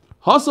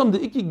 Hasam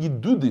de iki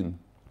gidudei.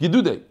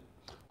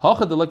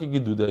 Hacha de leki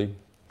gidudei.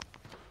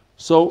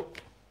 So,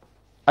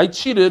 I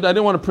cheated. I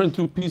didn't want to print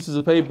 2 pieces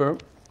of paper.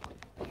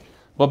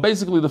 But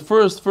basically, the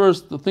first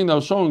thing that I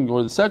was showing,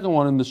 or the second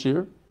one in the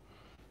shir,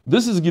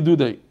 this is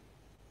gidudei.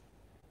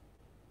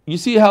 You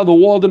see how the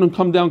wall didn't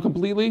come down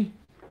completely?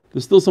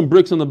 There's still some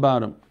bricks on the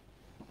bottom.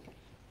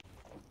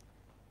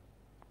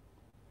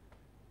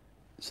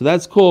 So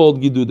that's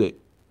called gidudei.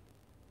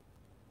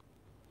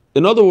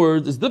 In other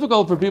words, it's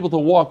difficult for people to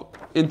walk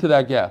into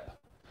that gap.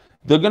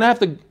 They're going to have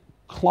to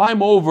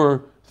climb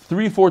over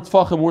 3-4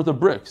 tefachim worth of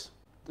bricks.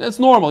 That's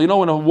normal. You know,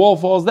 when a wall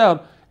falls down,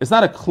 it's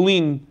not a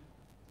clean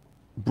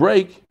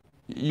break.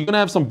 You're going to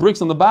have some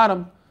bricks on the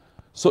bottom.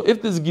 So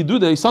if there's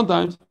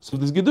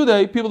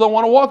gidudei, people don't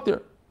want to walk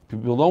there.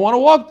 People don't want to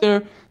walk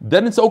there,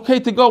 then it's okay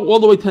to go all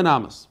the way 10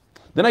 amos.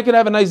 Then I can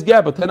have a nice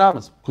gap of 10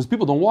 amos because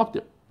people don't walk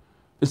there.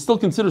 It's still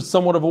considered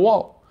somewhat of a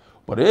wall.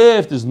 But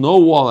if there's no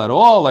wall at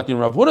all, like in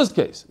Rav Huda's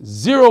case,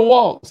 zero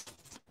walls,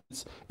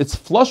 it's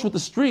flush with the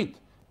street,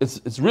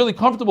 it's really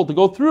comfortable to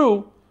go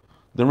through,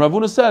 then Rav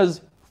Huna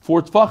says,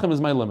 4 tfachim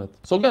is my limit.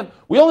 So again,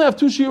 we only have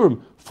 2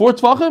 shiurim, 4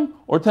 tfachim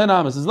or 10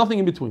 amas. There's nothing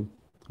in between.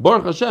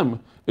 Baruch Hashem,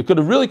 it could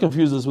have really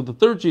confused us with the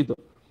third shita.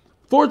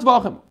 4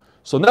 tfachim.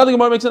 So now the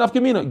Gemara makes an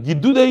afkamina.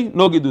 Gidudei,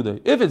 no gidudei.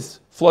 If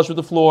it's flush with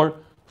the floor,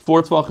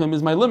 4 tfachim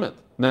is my limit.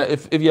 Now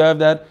if you have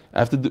that, I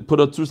have to put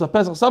a tzursa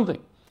pesach something.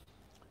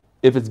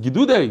 If it's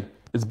gidudei,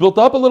 it's built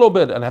up a little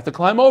bit and I have to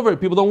climb over it,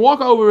 people don't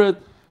walk over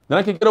it, then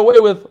I can get away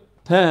with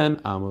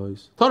 10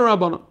 amos. Tana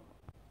Rabbana.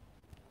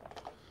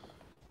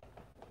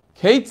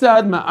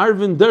 Keitzad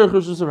ma'arvin derech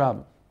reshus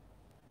harabim.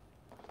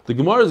 The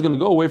Gemara is going to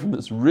go away from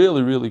this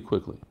really, really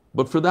quickly.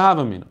 But for the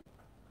Havamina,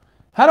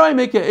 how do I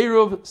make an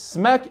Eruv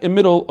smack in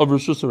middle of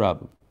Reshus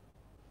harabim?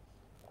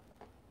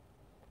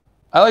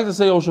 I like to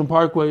say Ocean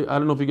Parkway. I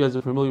don't know if you guys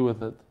are familiar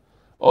with it.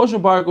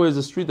 Ocean Parkway is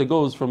a street that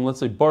goes from, let's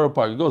say, Borough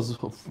Park. It goes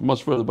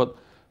much further, but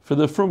for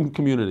the Frum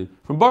community.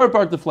 From Borough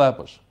Park to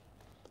Flatbush.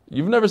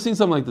 You've never seen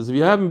something like this. If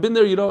you haven't been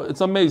there, you know,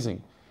 it's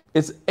amazing.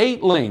 It's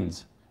 8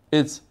 lanes.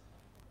 It's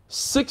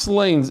 6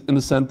 lanes in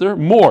the center,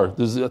 more.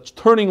 There's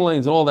turning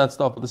lanes and all that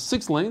stuff, but the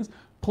 6 lanes,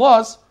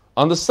 plus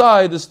on the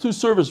side there's 2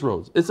 service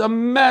roads. It's a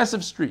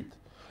massive street,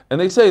 and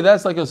they say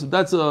that's a Reshus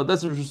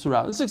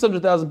harabim.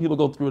 600,000 people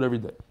go through it every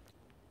day.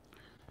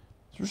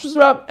 It's Reshus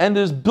harabim, and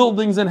there's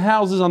buildings and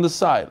houses on the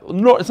side.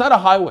 No, it's not a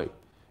highway.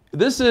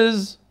 This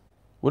is,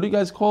 what do you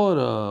guys call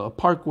it? A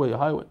parkway, a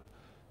highway.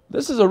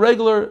 This is a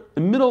regular,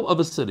 in the middle of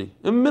a city,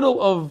 in the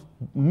middle of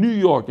New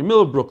York, in the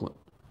middle of Brooklyn.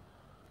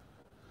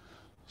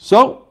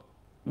 So,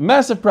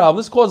 massive problem.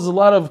 This causes a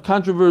lot of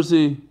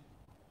controversy.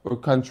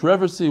 What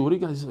do you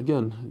guys,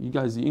 again, you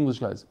guys, the English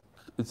guys,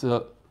 it's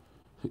a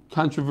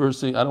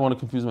controversy. I don't want to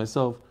confuse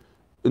myself.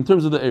 In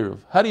terms of the Eruv.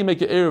 How do you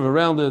make an Eruv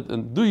around it?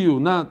 And do you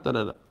not?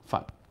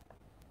 Fine.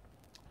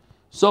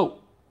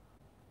 So,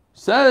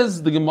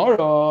 says the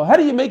Gemara, how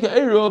do you make an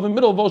Eruv in the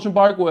middle of Ocean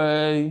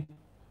Parkway?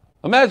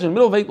 Imagine,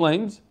 middle of 8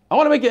 lanes. I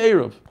want to make an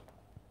Eruv.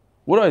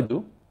 What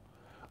do?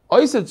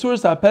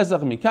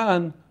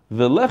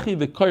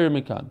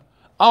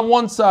 On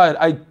one side,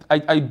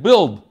 I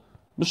build.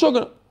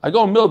 I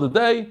go in the middle of the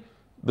day.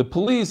 The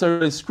police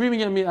are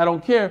screaming at me. I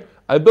don't care.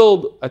 I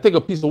take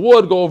a piece of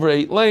wood, go over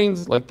 8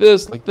 lanes, like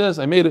this.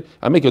 I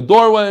make a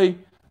doorway.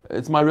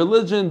 It's my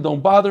religion.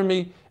 Don't bother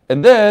me.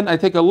 And then I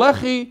take a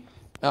lechi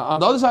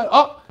on the other side.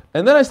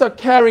 And then I start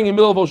carrying in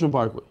the middle of Ocean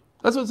Parkway.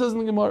 That's what it says in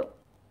the Gemara.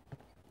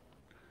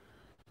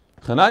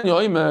 Chananya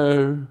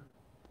Oimer,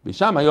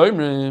 Bishama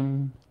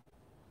Yoimrim.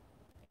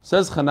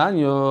 Says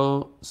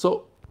Chananya.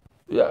 So,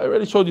 yeah, I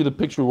already showed you the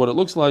picture of what it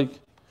looks like.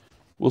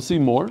 We'll see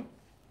more.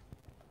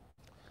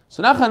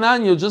 So now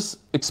Chananya just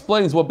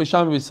explains what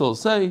Bisham and Basil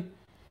say.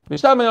 The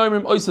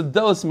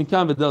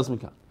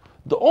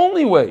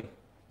only way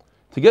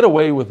to get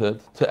away with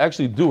it, to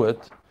actually do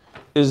it,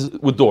 is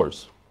with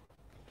doors.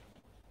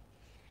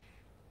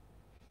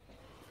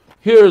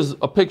 Here's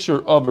a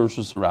picture of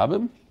Reshus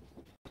harabim.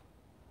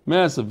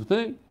 Massive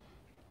thing.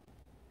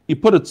 You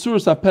put a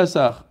Tzuras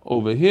HaPesach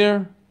over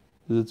here.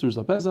 There's a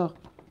Tzuras HaPesach.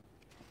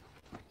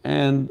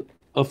 And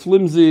a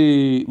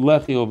flimsy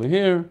lechi over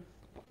here.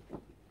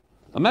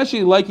 I'm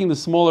actually liking the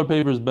smaller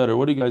papers better.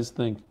 What do you guys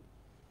think?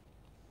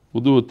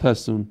 We'll do a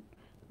test soon.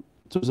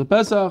 Tzuras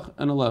HaPesach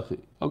and a lechi.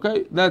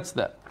 Okay, that's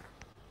that.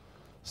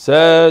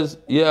 Says,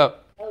 yeah.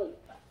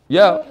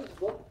 Yeah.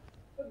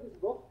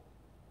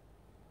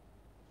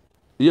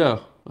 Yeah,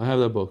 I have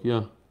that book,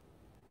 yeah.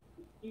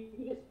 You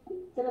just,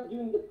 instead of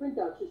doing the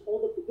printouts, just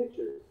hold up the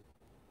pictures.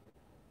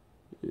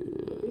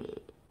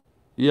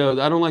 Yeah,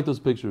 I don't like those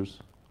pictures.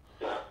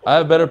 I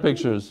have better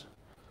pictures.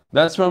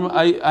 That's from,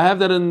 I have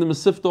that in the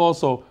Masifta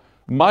also.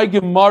 My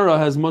Gemara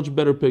has much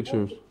better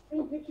pictures.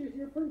 Same pictures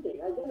you're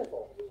printing,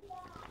 identical.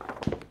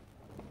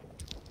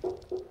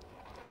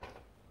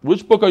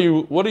 Which book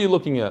what are you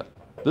looking at?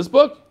 This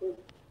book?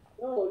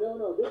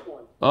 No, this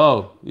one.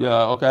 Oh,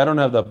 yeah, okay, I don't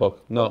have that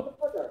book. No.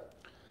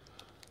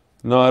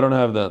 No, I don't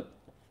have that.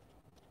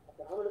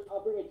 I'll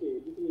bring it to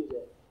you. You can use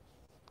it.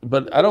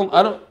 But I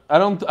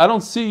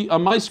don't see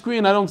on my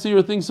screen. I don't see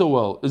your thing so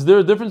well. Is there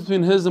a difference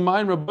between his and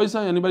mine, Rabbi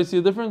Isai? Anybody see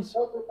a difference?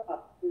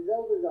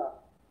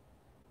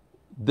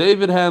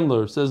 David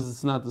Handler says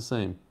it's not the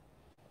same.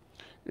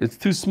 It's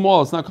too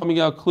small. It's not coming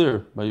out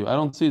clear by you. I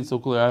don't see it so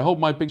clear. I hope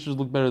my pictures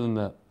look better than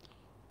that.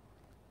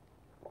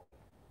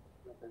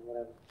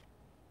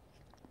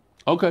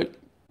 Okay.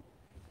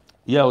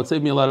 Yeah, it would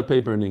save me a lot of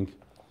paper and ink.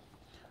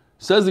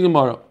 Says the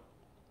Gemara.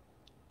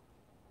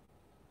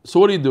 So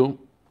what do?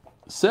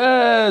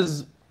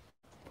 Says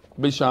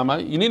Beis Shammai,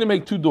 you need to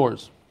make 2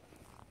 doors.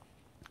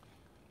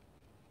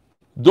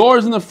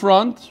 Doors in the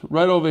front,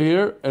 right over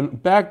here,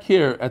 and back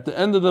here, at the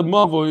end of the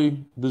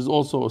mavoi, there's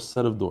also a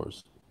set of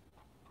doors.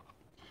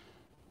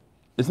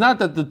 It's not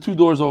that the 2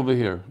 doors over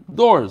here,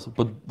 doors,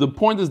 but the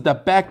point is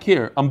that back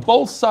here, on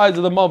both sides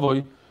of the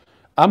mavoi,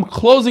 I'm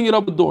closing it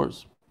up with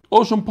doors.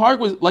 Ocean Park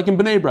was like in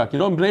Bnei Brak. You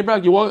know, in Bnei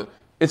Brak,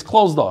 it's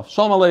closed off.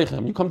 Shalom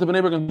Aleichem. You come to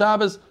Bnei Brak and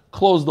Shabbos,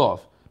 closed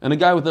off. And a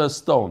guy with a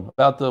stone,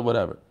 about the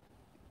whatever.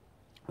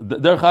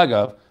 Derech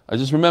Hagav, I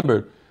just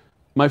remembered.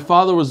 My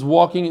father was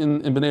walking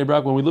in Bnei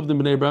Brak when we lived in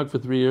Bnei Brak for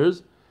 3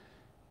 years.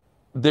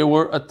 They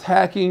were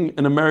attacking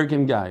an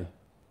American guy,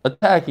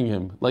 attacking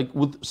him like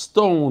with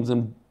stones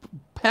and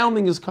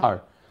pounding his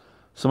car.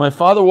 So my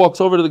father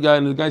walks over to the guy,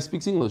 and the guy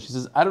speaks English. He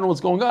says, "I don't know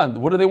what's going on.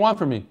 What do they want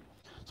from me?"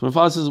 So my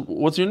father says,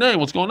 "What's your name?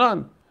 What's going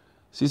on?"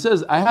 So he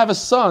says, "I have a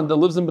son that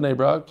lives in Bnei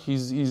Brak.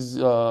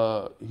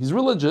 He's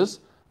religious.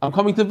 I'm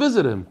coming to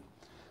visit him."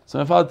 So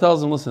my father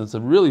tells him, "Listen, it's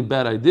a really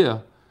bad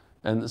idea,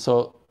 and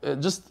so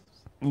just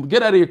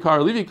get out of your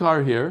car. Leave your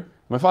car here."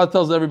 My father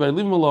tells everybody,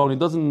 "Leave him alone. He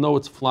doesn't know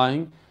it's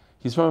flying.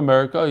 He's from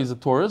America. He's a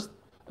tourist,"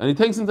 and he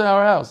takes him to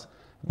our house.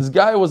 This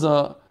guy was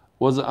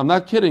I'm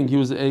not kidding. He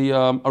was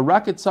a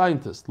rocket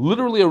scientist,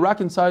 literally a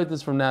rocket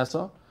scientist from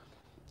NASA.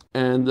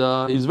 And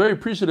he was very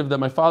appreciative that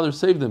my father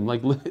saved him.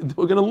 Like, they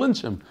were going to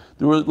lynch him.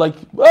 They were like,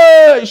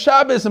 "Hey,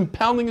 Shabbos," and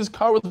pounding his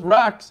car with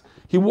rocks.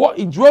 He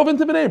drove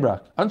into Bnei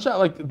Brak.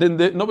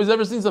 Nobody's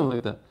ever seen something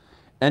like that.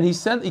 And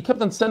he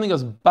kept on sending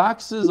us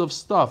boxes of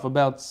stuff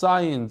about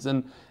science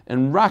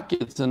and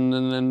rockets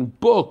and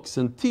books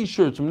and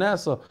T-shirts from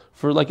NASA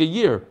for like a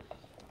year.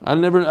 I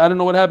don't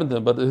know what happened to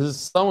him, but his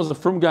son was a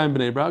frum guy in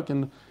Bnei Brak,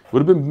 and would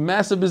have been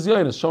massive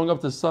bizyonis showing up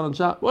to his son and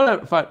shop.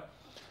 Whatever, fine.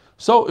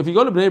 So if you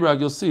go to Bnei Brak,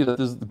 you'll see that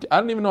I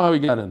don't even know how he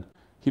got in.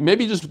 He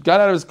maybe just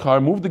got out of his car,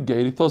 moved the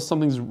gate, he thought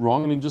something's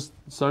wrong, and he just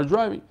started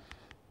driving.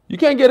 You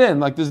can't get in.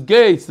 Like, there's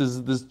gates,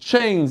 there's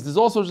chains, there's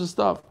all sorts of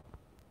stuff.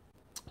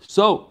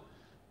 So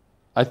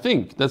I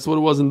think that's what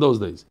it was in those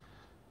days.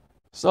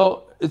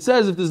 So it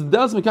says if there's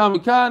Dels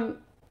Mekan,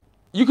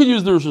 you could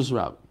use the Rosh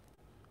Hashanah.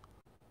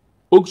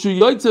 Ukshu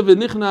Yoitze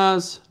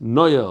v'nichnas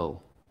noyel.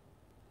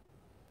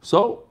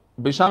 So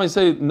Beis Shammai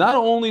say not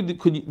only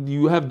could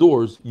you have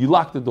doors, you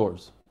lock the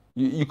doors.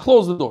 You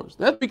close the doors.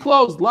 They have to be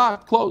closed,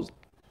 locked, closed.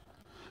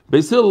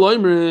 Beis Hillel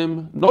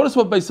loimrim. Notice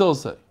what Beis Hillel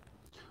say.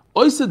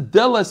 Oise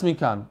deles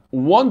mikan.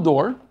 One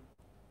door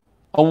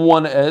on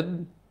one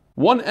end.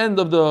 One end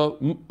of the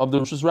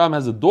Rosh Hashanah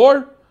has a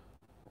door.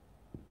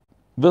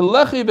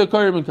 V'lechi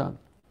v'koyer mikan.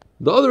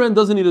 The other end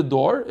doesn't need a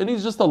door. It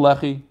needs just a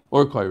lechi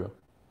or a koyer.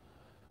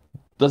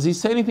 Does he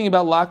say anything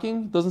about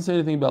locking? Doesn't say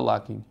anything about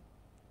locking.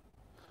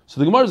 So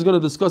the Gemara is going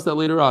to discuss that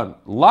later on.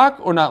 Lock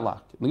or not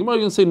lock? The Gemara is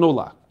going to say no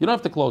lock. You don't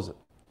have to close it.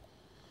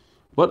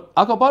 But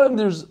al kaparim,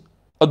 there's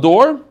a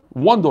door,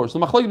 one door. So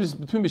the machlokes is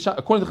between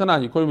according to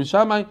Chananya, according to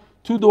Shammai,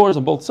 2 doors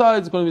on both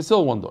sides. According to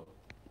still 1 door.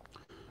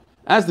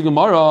 As the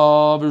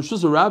Gemara,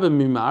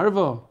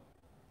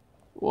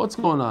 what's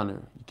going on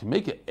here? You can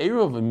make an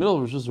eruv in the middle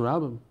of Rosh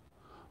Hashanah.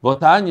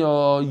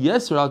 V'tanya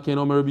yeser al kein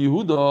omer Rabbi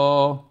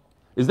Yehuda.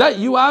 Is that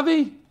you,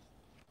 Avi?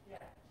 Yeah.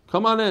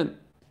 Come on in.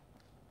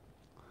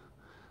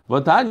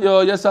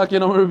 V'tanya yeser al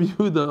kein omer Rabbi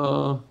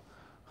Yehuda.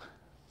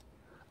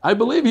 I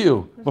believe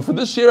you, but for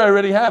this year I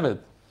already have it.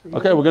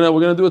 Okay, we're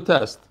gonna do a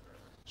test.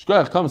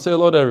 Shkoyach, come say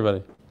hello to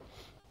everybody.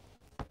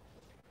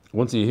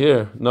 Once you're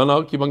here,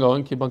 no, keep on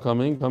going, keep on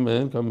coming, come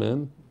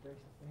in.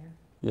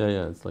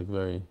 Yeah, it's like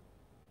very.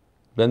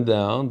 Bend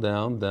down,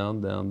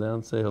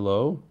 say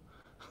hello.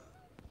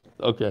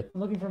 Okay.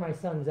 I'm looking for my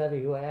son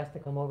Zevi, who I asked to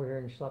come over here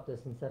and schlep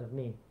this instead of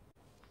me.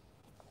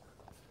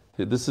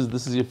 Hey, this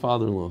is your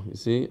father-in-law. You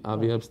see,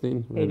 Avi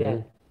Epstein. Hey, Dad.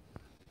 Here.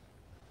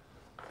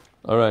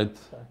 All right.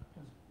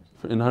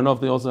 In Harnof,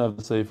 they also have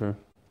the Sefer.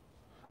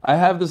 I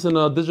have this in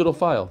a digital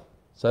file,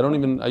 so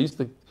I used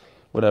to,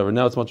 whatever.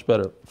 Now it's much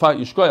better. Fine,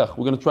 Yishkoyach.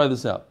 We're going to try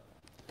this out.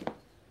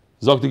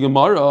 Zok the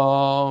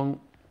Gemara.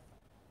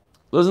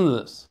 Listen to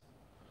this.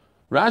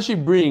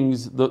 Rashi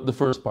brings the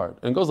first part,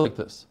 and it goes like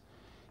this.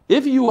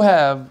 If you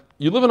live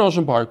in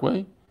Ocean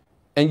Parkway,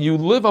 and you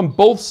live on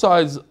both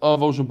sides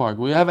of Ocean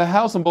Parkway, you have a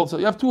house on both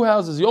sides, you have 2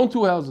 houses, you own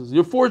 2 houses,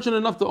 you're fortunate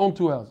enough to own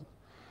 2 houses.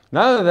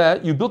 Now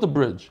that, you built a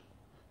bridge.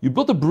 You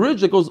built a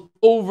bridge that goes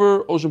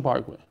over Ocean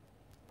Parkway.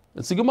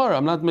 It's the Gemara,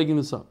 I'm not making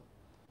this up.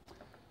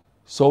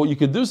 So you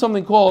could do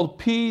something called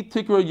Pi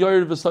Tikra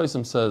Yair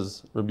V'Saisim,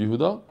 says Rabbi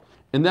Yehuda,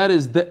 and that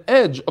is the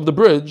edge of the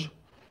bridge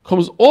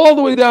comes all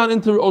the way down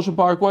into Ocean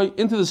Parkway,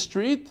 into the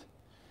street,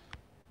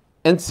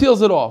 and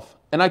seals it off.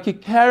 And I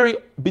could carry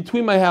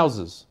between my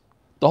houses.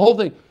 The whole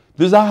thing.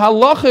 There's a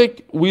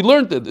halachic, we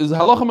learned it. There's a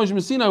halacha Moshe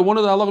Messina, one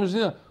of the halacha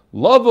Moshe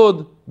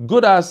Lavud,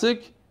 good asik,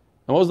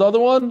 and what was the other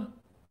one?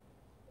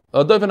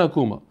 Doifen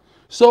Akuma.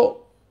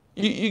 So,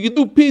 you can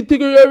do Pi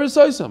Tigger Yair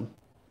V'Saisim.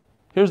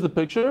 Here's the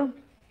picture.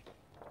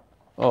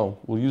 Oh,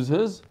 we'll use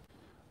his.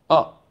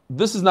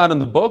 This is not in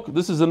the book,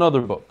 this is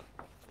another book.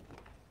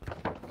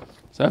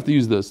 So I have to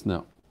use this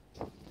now.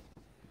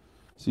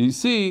 So you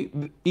see,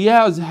 he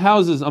has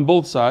houses on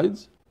both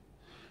sides.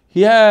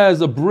 He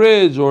has a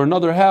bridge or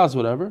another house,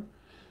 whatever.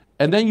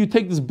 And then you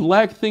take this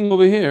black thing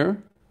over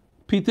here,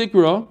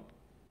 Pitikra,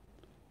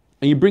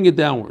 and you bring it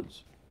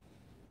downwards.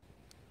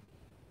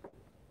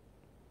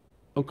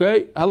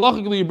 Okay?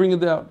 Halachically, you bring it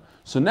down.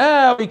 So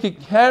now he can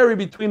carry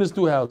between his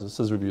 2 houses,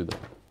 says Rabbi Yehuda.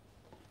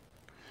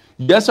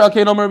 Yes,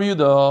 okay, no Rabbi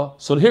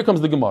Yehuda. So here comes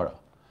the Gemara.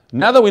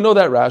 Now that we know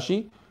that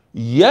Rashi,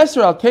 yes,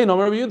 okay,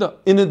 no Rabbi Yehuda.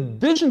 In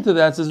addition to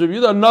that, says Rabbi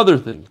Yehuda, another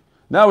thing.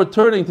 Now we're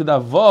turning to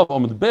that Vav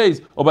Amud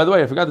Beis. Oh, by the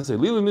way, I forgot to say,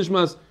 Lili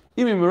Nishmas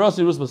And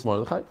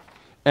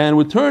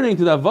returning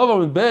to that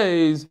Vav and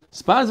Bays,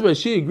 sponsored by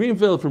Shea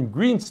Greenfield from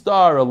Green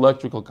Star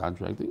Electrical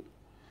Contracting.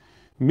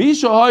 In the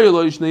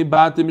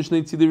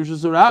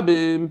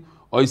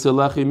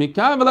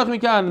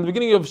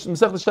beginning of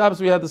Masechet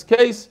Shabbos, we had this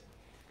case.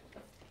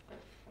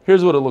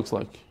 Here's what it looks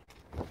like.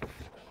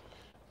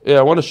 Yeah,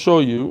 I want to show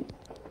you.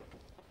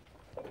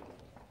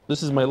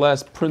 This is my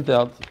last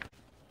printout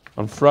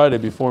on Friday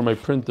before my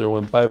printer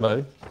went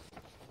bye-bye.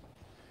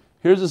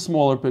 Here's a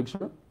smaller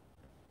picture.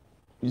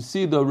 You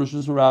see the Rosh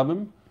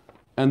Hashanah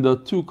and the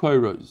two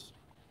kairos.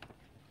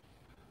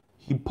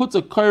 He puts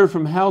a kair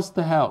from house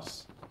to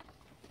house.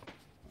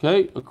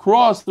 Okay,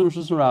 across the Rosh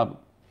Hashanah.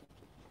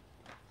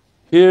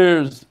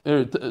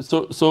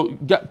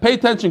 Pay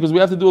attention because we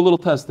have to do a little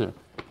test here.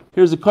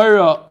 Here's a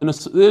kaira,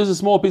 there's a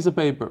small piece of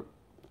paper.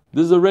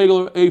 This is a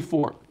regular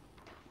A4.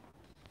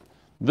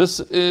 This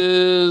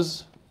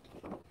is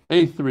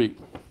A3.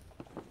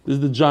 This is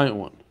the giant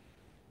one.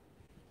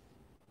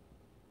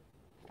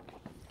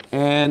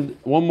 And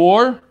one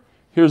more.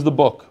 Here's the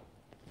book.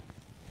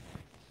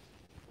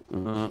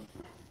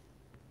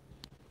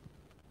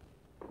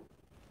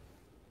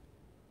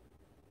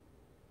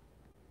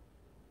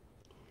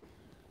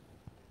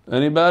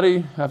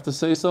 Anybody have to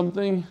say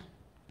something?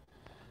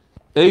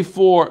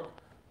 A4.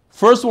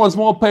 First one,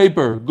 small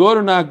paper. Good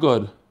or not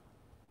good?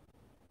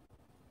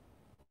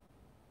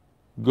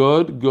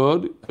 Good,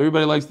 good.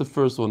 Everybody likes the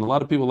first one. A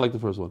lot of people like the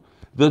first one.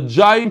 The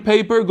giant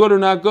paper, good or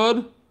not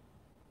good?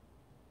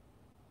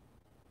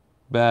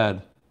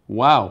 Bad.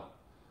 Wow.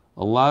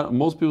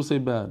 Most people say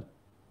bad.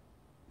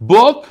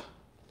 Book?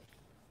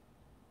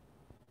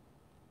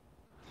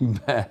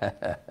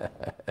 Bad.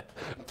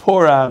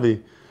 Poor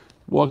Avi.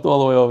 Walked all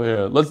the way over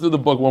here. Let's do the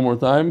book one more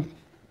time.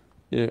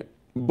 Here.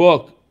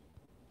 Book.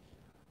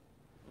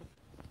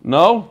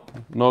 No?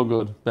 No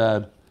good.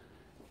 Bad.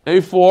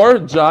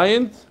 A4,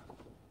 giant.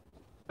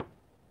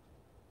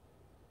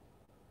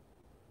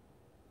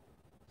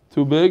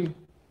 Too big.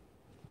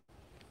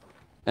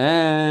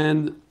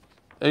 And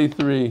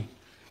A3.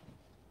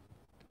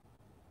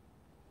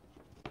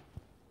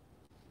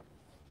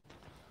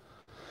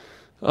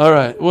 All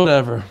right,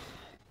 whatever.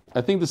 I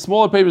think the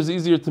smaller paper is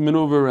easier to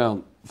maneuver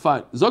around.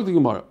 Fine. Zog the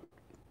Gemara.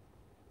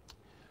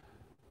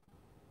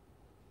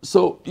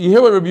 So you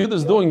hear what Rabbi Yehuda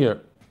is doing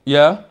here?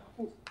 Yeah?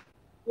 You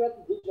have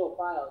the digital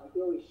file. You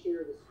can always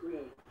share the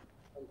screen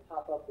and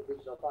pop up the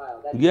digital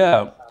file.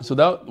 Yeah. So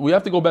that we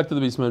have to go back to the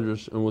Beis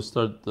Medrash and we'll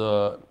start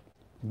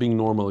being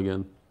normal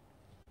again.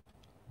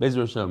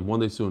 Be'ezer Hashem, one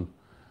day soon.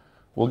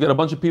 We'll get a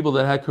bunch of people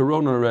that had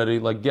corona already,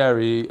 like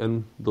Gary,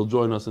 and they'll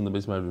join us in the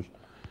Beis Medrash.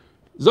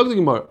 Zog the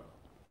Gemara.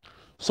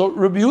 So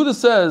Rabbi Yehuda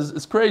says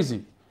it's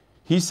crazy.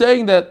 He's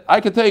saying that I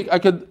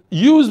could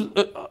use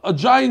a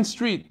giant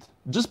street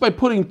just by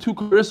putting two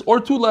kuris or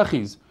two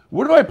lechis.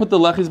 Where do I put the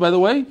lechis, by the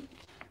way?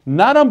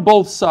 Not on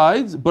both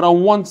sides, but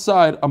on one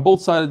side, on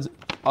both sides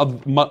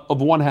of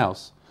one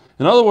house.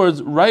 In other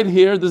words, right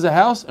here, there's a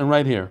house, and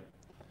right here.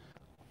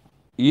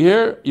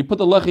 You put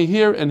the lechi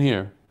here and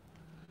here.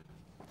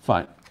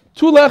 Fine.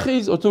 Two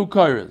lechis or two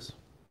kairas.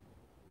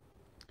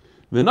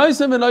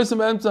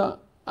 V'noisem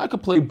I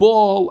could play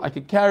ball, I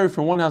could carry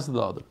from one house to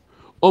the other.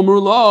 What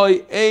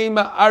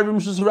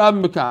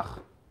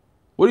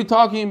are you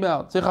talking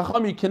about? Say,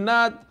 Chacham, you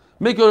cannot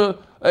make a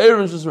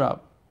Erev Shus Rab.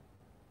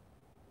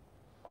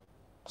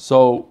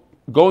 So,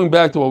 going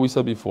back to what we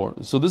said before.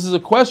 So this is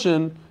a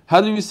question, how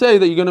do you say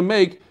that you're going to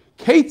make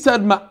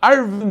Keitzad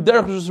Ma'arvim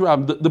Derech Shus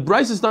Rab? The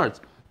Brisa starts.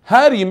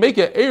 How do you make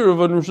an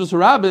Erev on Shus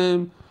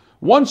Rabim?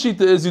 One sheet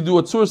is you do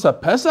a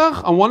Tzur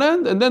Pesach on one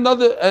end, and then the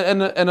other,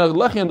 and a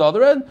Lechi on the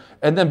other end,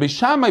 and then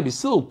Beishamai,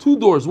 Beisil, two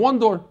doors, one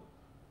door.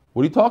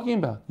 What are you talking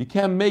about? You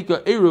can't make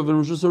an Erev in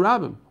Rosh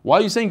Hashanah. Why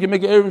are you saying you can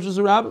make an Erev in Rosh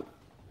Hashanah?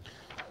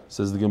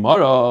 Says the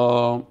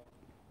Gemara.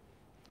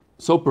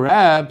 So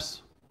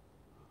perhaps,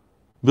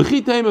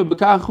 maybe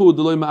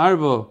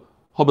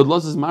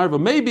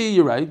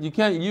you're right. You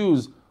can't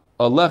use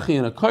a Lechi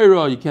and a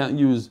Kaira. You can't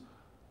use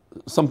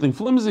something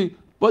flimsy,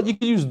 but you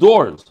can use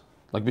doors,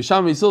 like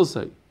Bisham Beisil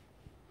say.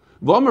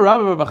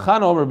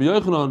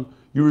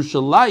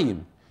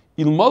 Yerushalayim,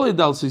 ilmolei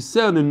dal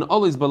sisen in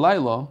olis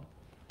balayla.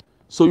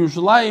 So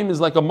Yerushalayim is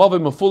like a Maveh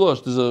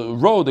Mefulash. There's a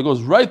road that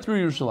goes right through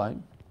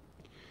Yerushalayim.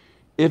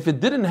 If it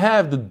didn't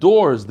have the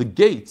doors, the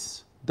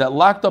gates that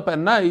locked up at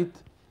night,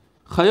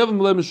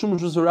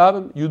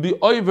 you'd be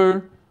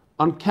over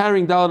on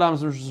carrying Daled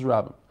Amos Rosh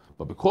Hashanah.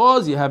 But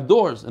because you have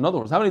doors, in other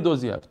words, how many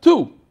doors do you have?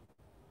 Two.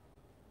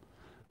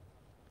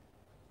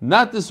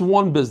 Not this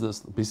one business.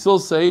 Beisil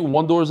say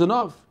one door is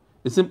enough.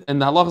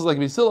 And the halach is like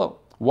Beisil.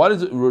 Why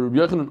does it? Rabbi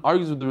Yochanan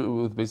argues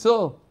with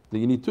Beisil that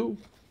you need two.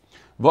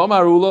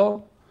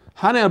 V'amarula.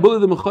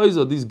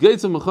 These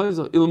gates of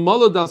Mechayza,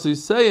 ilmala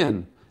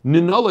dalsiseyen,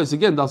 ninolos,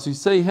 again,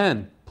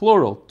 dalsisehen,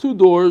 plural, two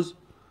doors,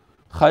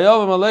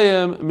 chayav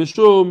amaleyem,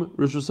 mishum,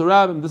 Rosh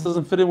Hashanah. This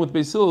doesn't fit in with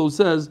Beisil, who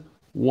says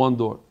one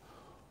door.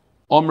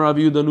 Omer Rav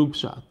Yehuda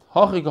Nupshat,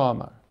 hachik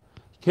amar.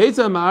 We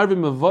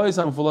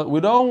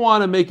don't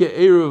want to make an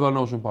Erev on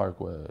Ocean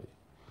Parkway.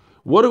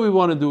 What do we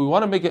want to do? We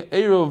want to make an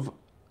Erev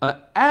an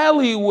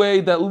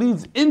alleyway that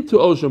leads into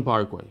Ocean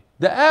Parkway.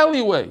 The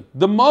alleyway,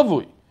 the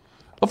Mavui.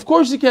 Of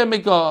course you can't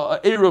make a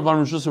Eruv on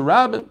Rosh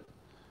Hashanah.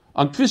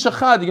 On Kvish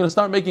Achad, you're going to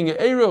start making an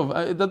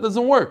Eruv. That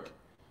doesn't work.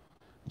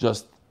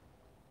 Just,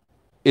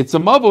 it's a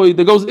Mavui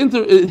that goes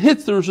into, it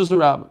hits the Rosh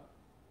Hashanah.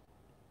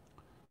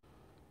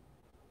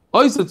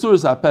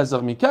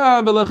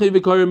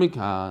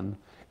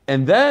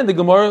 And then the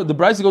Gemara, the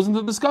Brisa goes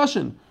into the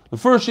discussion. The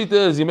first sheet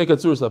is you make a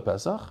Tzuras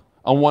HaPesach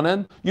on one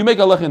end, you make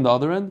a Lech on the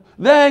other end.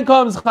 Then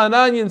comes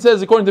Chananya and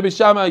says, according to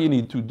Bishama, you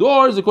need 2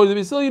 doors. According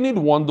to Bisil, you need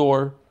 1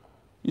 door.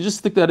 You just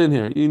stick that in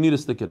here. You need to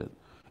stick it in.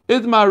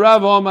 Itmar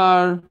Rav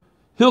Omar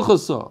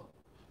Hilchasa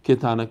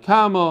Ketana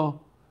Kama.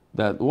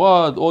 That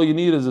what? All you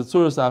need is a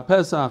Tzuras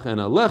HaPesach and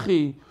a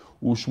Lechi.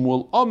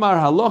 Ushmul Omar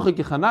Halacha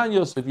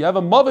Kechananya. So if you have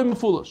a Mavim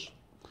Foolish,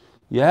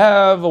 you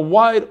have a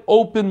wide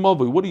open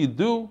Mavim, what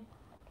do?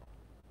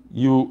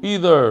 You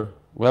either,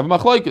 we have a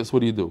machlokes,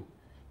 what do?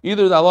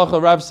 Either the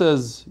halacha Rav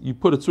says you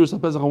put a tzuras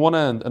HaPesach on one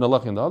end and a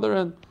lech on the other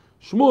end.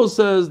 Shmuel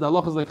says the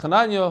halacha is like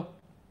Chananya,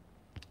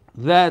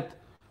 that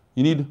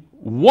you need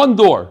 1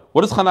 door.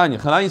 What is Chananya?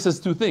 Chananya says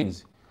 2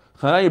 things.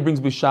 Chananya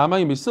brings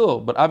Bishama and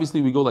Beisilel, but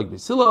obviously we go like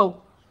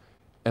Beisilel,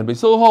 and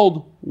Beisilel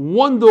hold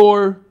 1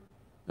 door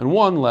and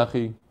 1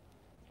 lechi.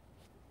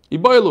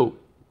 Ibaylu.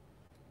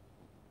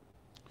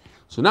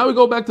 So now we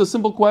go back to a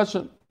simple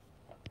question.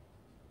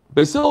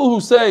 Beisil who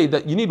say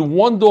that you need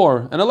 1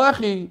 door and a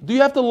lechi, do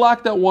you have to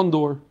lock that 1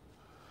 door?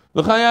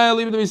 Excuse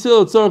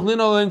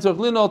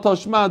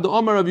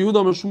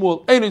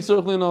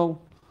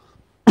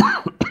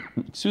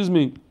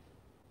me.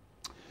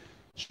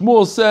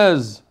 Shmuel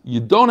says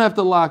you don't have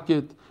to lock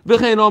it.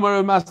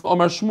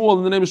 Shmuel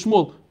in the name of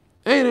Shmuel,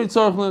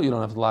 you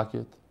don't have to lock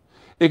it.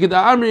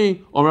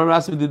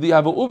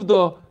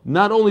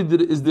 Not only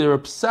is there a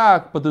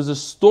psak, but there's a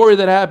story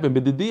that happened.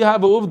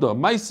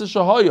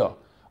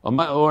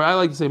 Or I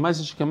like to say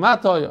Maisa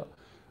Shikamataya.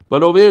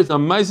 But over here it's a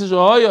Maisa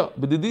Shahaya.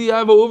 But did he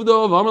have a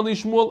Uvda of Amrli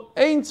Shmuel?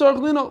 Ain't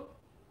Tzarech Lino.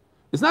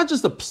 It's not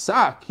just a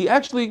psak. He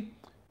actually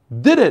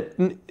did it.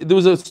 And there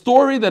was a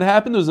story that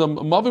happened. There was a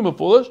Mavim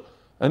Foolish,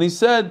 and he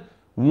said,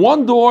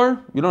 1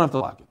 door, you don't have to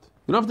lock it.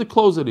 You don't have to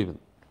close it even.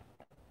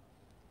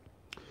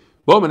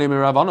 Again,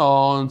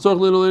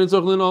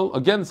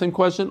 the same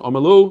question.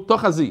 Omalu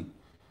Tochazi.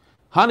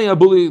 Hani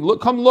Abuli,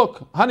 look, come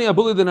look. Hani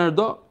Abuli the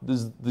Narda.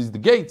 There's the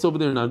gates over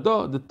there in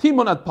Narda. The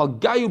Timon at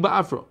Palgayu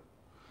Ba'afro.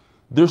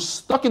 They're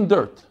stuck in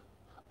dirt.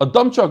 A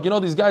dump truck,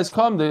 these guys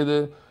come,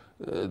 they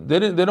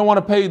don't want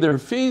to pay their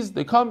fees.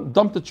 They come,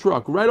 dump the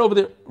truck right over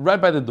there, right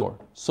by the door.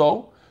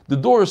 So the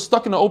door is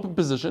stuck in an open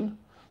position.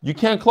 You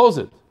can't close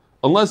it.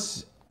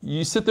 Unless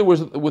you sit there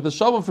with a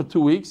shovel for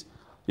 2 weeks,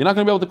 you're not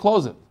going to be able to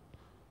close it.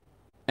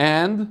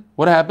 And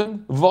what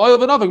happened? Mar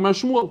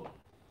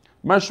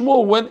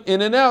Shmuel went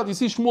in and out. You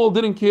see, Shmuel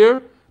didn't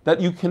care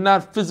that you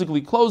cannot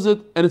physically close it,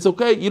 and it's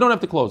okay, you don't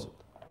have to close it.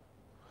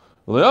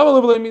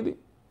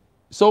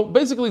 So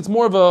basically it's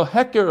more of a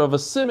heker, of a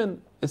simon.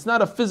 It's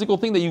not a physical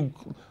thing that you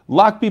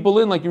lock people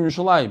in like in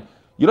Yerushalayim.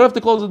 You don't have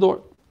to close the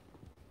door.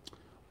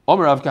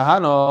 Omer Rav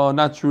Kahana,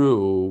 not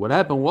true. What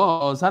happened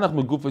was,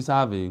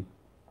 the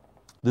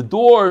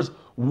doors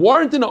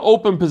weren't in an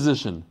open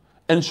position,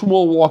 and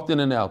Shmuel walked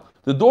in and out.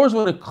 The doors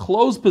were in a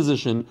closed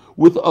position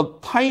with a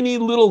tiny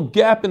little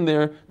gap in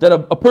there that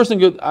a person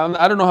could,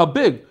 I don't know how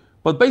big,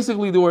 but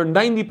basically they were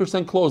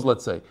 90% closed,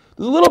 let's say.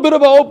 There's a little bit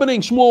of an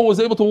opening. Shmuel was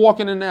able to walk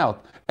in and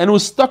out, and it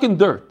was stuck in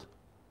dirt.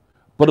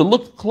 But it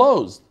looked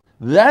closed.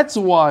 That's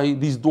why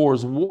these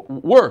doors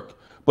work.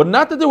 But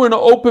not that they were in an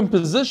open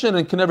position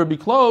and can never be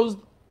closed.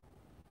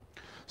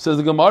 Says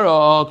the Gemara,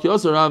 Rav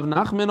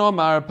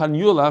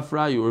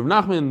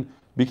Nachman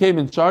became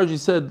in charge. He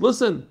said,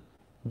 listen,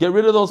 get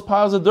rid of those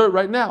piles of dirt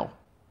right now.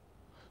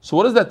 So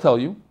what does that tell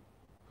you?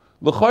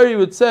 L'chayr, you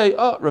would say,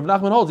 Rav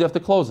Nachman holds, you have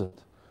to close it.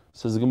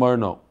 Says the Gemara,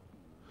 no.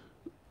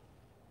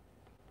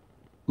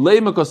 We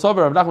have throughout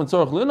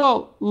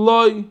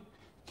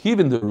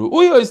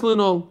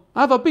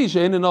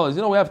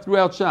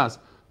Shas,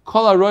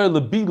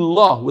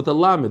 with a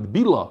lamed,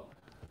 bila.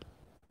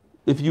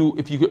 If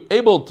you're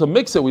able to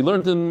mix it, we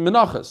learned in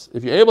Menachos.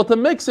 If you're able to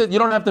mix it, you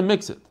don't have to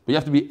mix it, but you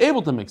have to be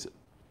able to mix it.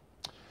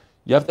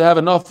 You have to have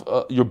enough.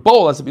 Your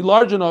bowl has to be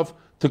large enough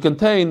to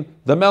contain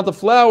the amount of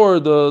flour,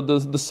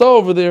 the sow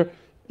over there.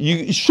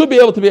 You should be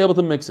able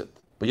to mix it,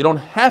 but you don't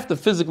have to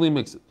physically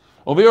mix it.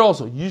 Over here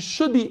also, you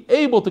should be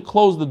able to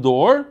close the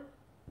door,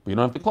 but you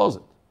don't have to close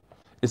it.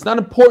 It's not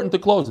important to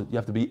close it. You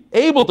have to be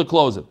able to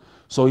close it.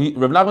 So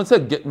Rav Nachman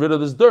said, get rid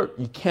of this dirt.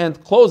 You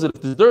can't close it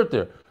if there's dirt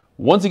there.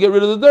 Once you get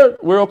rid of the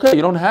dirt, we're okay.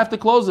 You don't have to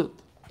close it.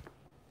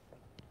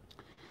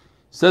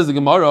 Says the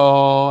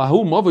Gemara,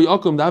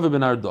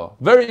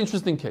 very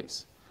interesting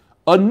case.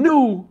 A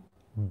new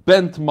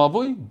bent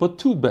mavoi, but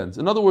 2 bends.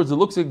 In other words, it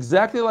looks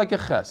exactly like a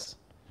ches.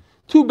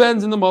 2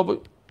 bends in the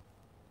mavoi.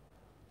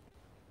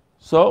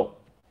 So,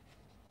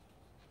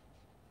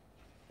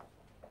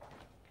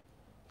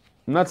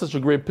 not such a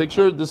great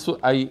picture.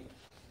 I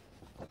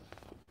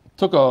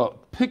took a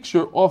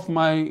picture of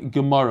my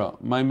Gemara,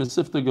 my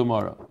Mesifta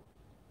Gemara,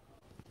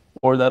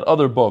 or that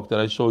other book that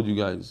I showed you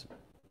guys.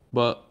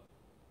 but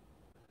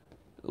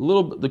a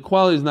little bit, the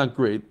quality is not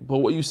great. But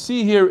what you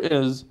see here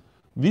is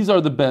these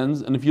are the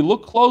bends, and if you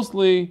look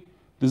closely,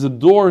 there's a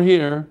door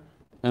here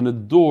and a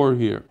door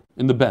here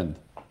in the bend.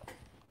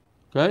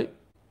 Okay?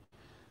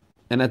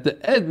 And at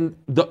the end,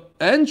 the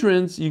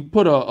entrance, you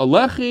put a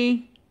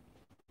lechi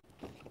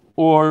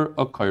or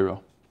a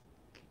kaira.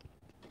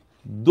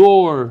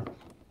 Door,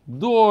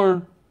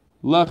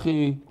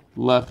 lechi,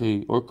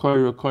 or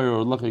kaira,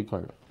 or lechi,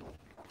 kaira.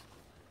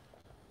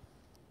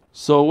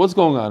 So what's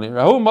going on here?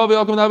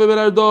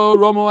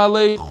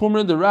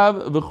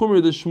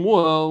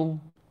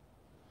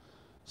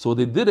 So what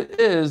they did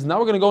is, now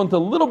we're going to go into a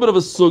little bit of a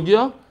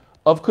sugya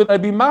of could I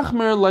be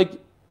machmer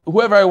like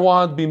whoever I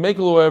want, be makel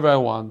whoever I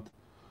want.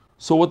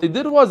 So what they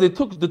did was they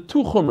took the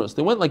two chumras.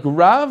 They went like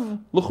Rav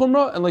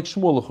l'chumra and like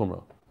Shmuel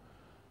l'chumra.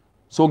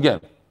 So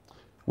again,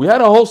 we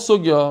had a whole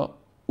sugya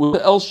with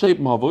the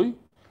L-shaped mavui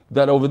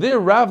that over there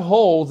Rav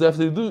holds you have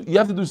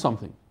to do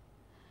something.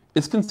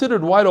 It's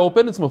considered wide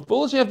open. It's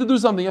foolish. You have to do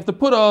something. You have to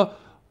put a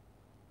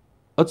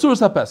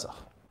tzuras haPesach.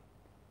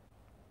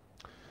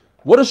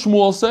 What does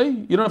Shmuel say?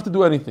 You don't have to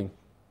do anything.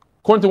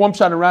 According to one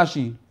pshat and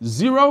Rashi,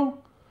 0.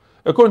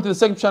 According to the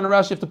second pshat and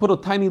Rashi, you have to put a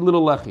tiny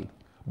little lechi.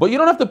 But you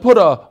don't have to put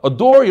a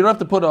door. You don't have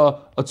to put a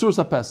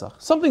tzuras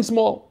haPesach. Something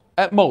small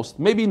at most,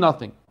 maybe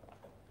nothing.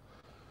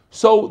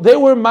 So they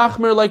were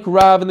machmer like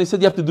Rav, and they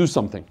said you have to do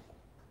something.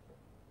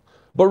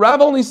 But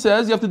Rav only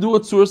says you have to do a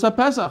tzuras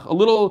haPesach, a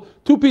little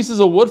 2 pieces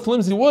of wood,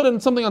 flimsy wood,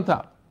 and something on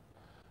top.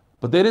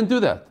 But they didn't do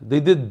that. They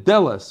did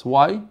deles.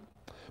 Why?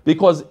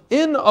 Because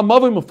in a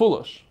mavui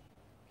mefulish,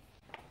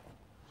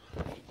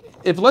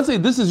 if let's say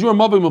this is your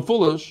mavui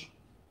mefulish,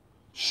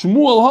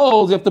 Shmuel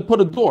holds you have to put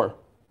a door.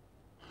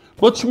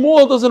 But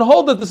Shmuel doesn't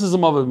hold that this is a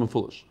mavui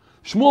mefulish.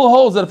 Shmuel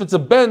holds that if it's a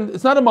bend,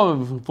 it's not a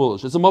mavui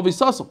mefulish, it's a mavui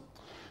sasam.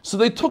 So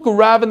they took a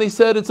Rav and they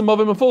said it's a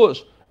mavui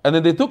mefulish. And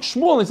then they took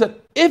Shmuel and they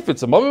said, if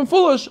it's a mavui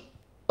mefulish,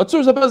 a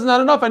tzuras haPesach is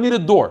not enough, I need a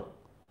door.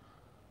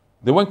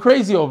 They went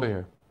crazy over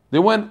here. They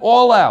went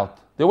all out.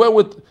 They went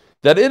with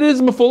that it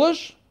is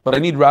mefulish, but I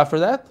need Rav for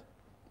that.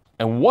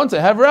 And once I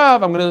have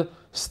Rav, I'm going to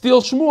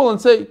steal Shmuel and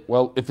say,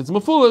 well, if it's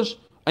mefulish,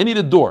 I need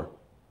a door.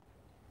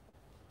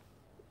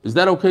 Is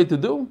that okay to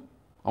do?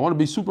 I want to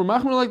be super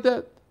machmer like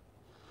that.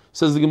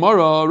 Says the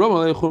Gemara,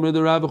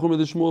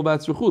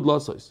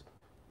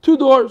 2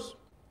 doors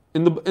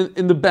in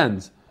the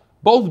bends.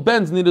 Both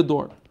bends need a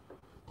door.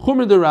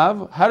 Chumr de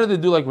Rav, how do they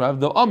do like Rav?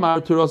 The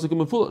Amar Terasik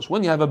mefulish.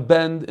 When you have a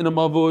bend in a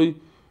mavui,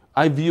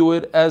 I view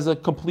it as a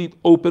complete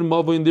open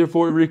mavui, and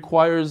therefore it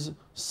requires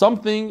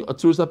something, a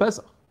tzuras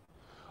haPesach.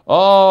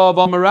 Oh,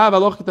 V'amarav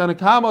aloch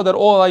k'tanakama, that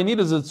all I need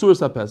is a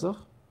tzuras haPesach.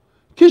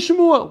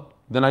 Kishmuel.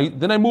 Then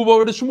I move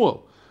over to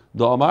Shmuel.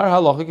 The Amar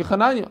halacha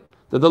k'Chananya.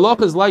 That the law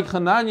is like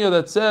Chananya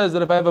that says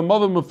that if I have a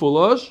mavui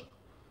mefulish,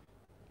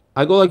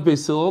 I go like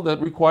Beis Hillel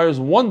that requires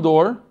 1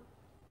 door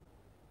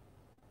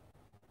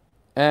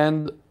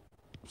and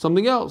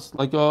something else,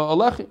 like a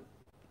lechi.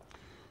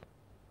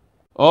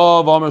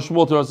 Oh,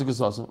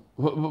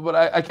 but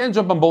I can't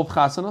jump on both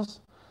chasanas.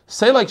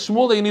 Say like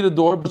Shmuel that you need a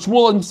door, but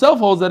Shmuel himself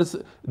holds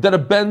that a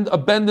bend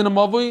in a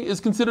mavui is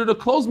considered a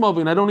closed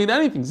mavui, and I don't need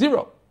anything,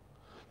 0.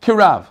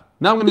 Kirav.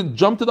 Now I'm going to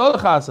jump to the other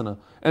chasana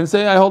and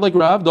say I hold like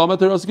Rav.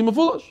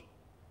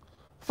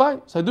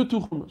 Fine. So I do 2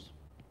 chumras.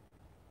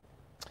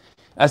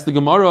 Ask the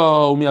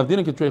Gemara,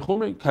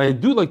 can I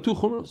do like 2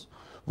 chumras?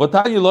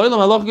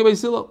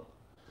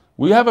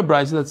 We have a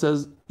brayso that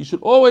says you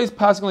should always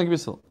pass like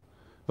Beis Hillel.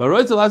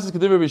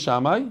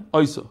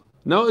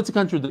 No, it's a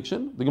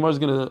contradiction. The Gemara is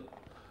going to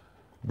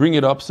bring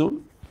it up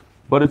soon.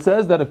 But it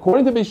says that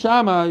according to Beis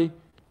Shammai,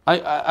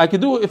 I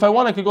could do, if I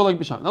want, I could go like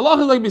Beis Shammai. Allah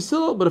is like Beis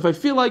Hillel, but if I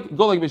feel like,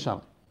 go like Beis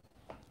Shammai.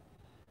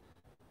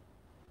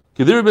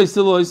 You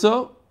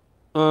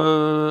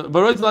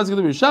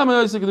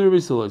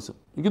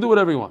can do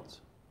whatever he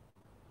wants.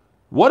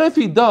 What if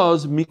he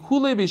does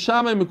mikule Beis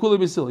Shammai, mikule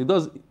Beis Hillel? He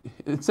does,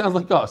 it sounds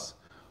like us.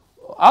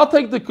 I'll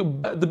take the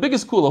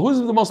biggest kula. Who's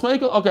the most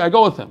makel? Okay, I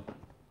go with him.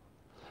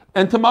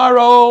 And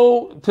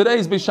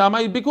today's Beis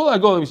Shammai, Bikula, I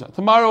go like Beis Shammai.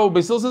 Tomorrow,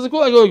 Beis Hillel says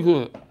Bikula, I go like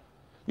Bikula.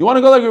 You want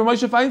to go like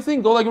Moshe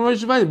Feinstein? Go like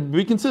Moshe Feinstein.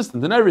 Be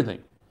consistent in everything.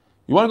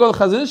 You want to go to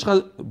Chazon Ish,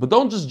 but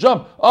don't just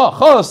jump. Oh,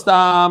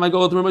 Chostam, I go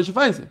with Moshe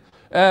Feinstein.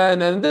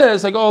 And then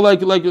this, I go like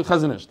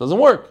Chazon Ish. Doesn't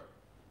work.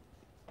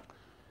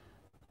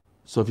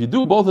 So if you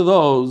do both of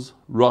those,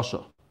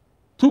 Russia.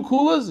 2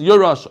 kulas, you're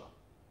Russia.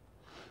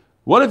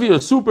 What if you're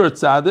a super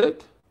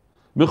tzaddik?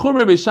 You're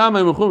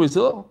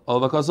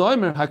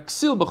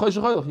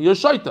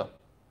shaita.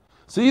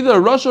 So either a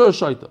Russia or a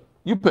shaita.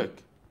 You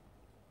pick.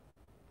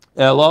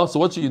 Ella, so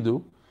what should you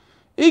do?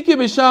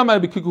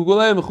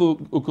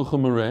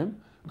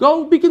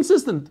 Go be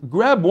consistent.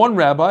 Grab one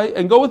rabbi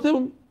and go with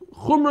him.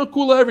 Chumra,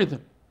 kula,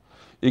 everything.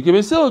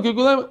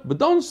 But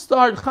don't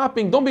start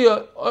hopping. Don't be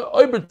a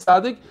oiber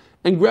tzaddik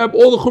and grab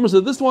all the chumras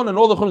of this one and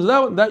all the chumras of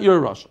that one. That you're a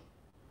Russia.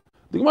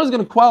 The Gemara is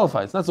going to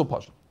qualify. It's not so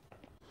posh.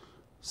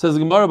 Says the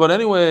Gemara, but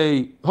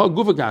anyway,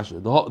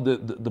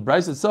 the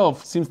Bryce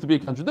itself seems to be a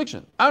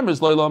contradiction.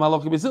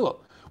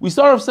 We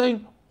start off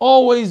saying,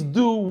 always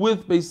do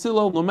with Beis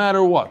Hillel no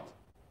matter what.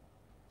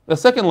 A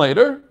second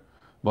later,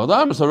 and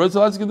then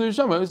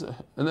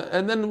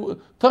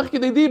Tachkei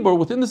Dibur,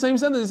 within the same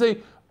sentence, they say,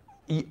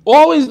 you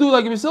always do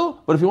like Bisil,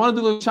 but if you want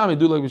to do like Bishami,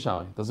 do like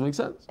Bishami. Doesn't make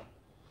sense.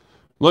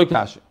 Loi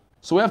Kasha.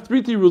 So we have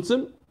three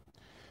Tirutzim.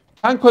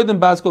 Kan Koydem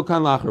Baskel,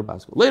 Kan Lacher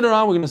Baskel. Later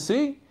on, we're going to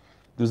see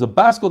there's a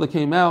Baskel that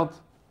came out.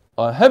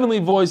 A heavenly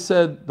voice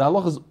said the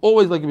halach is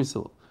always like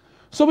Bisil.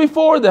 So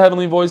before the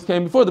heavenly voice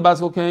came, before the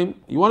Baskel came,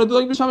 you want to do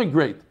like Bishami?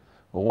 Great.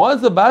 But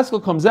once the Baskel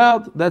comes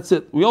out, that's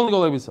it. We only go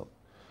like Bisil.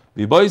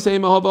 Or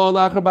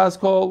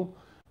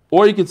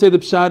you could say the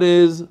pshat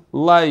is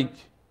like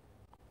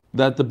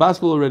that the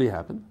Baskel already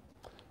happened.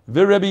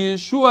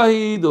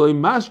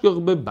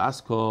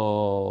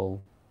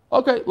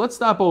 Okay, let's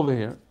stop over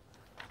here.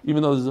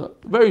 Even though there's a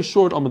very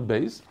short Amud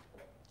Beis.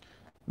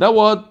 That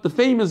was the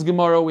famous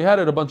Gemara, we had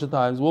it a bunch of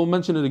times, we'll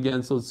mention it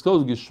again, so it's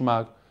called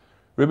Gishmak.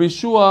 Rabbi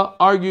Shua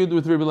argued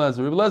with Rabbi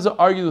Lezer. Rabbi Lezer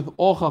argued with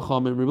all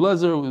Chachamim. Rabbi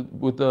Lezer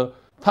with the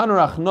Tanur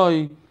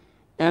Achnoi,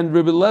 and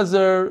Rabbi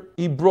Lezer,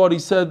 he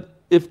said,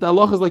 if the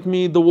halach is like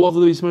me, the walls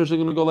of the Beis Medrash are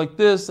going to go like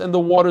this, and the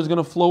water is going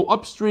to flow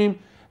upstream,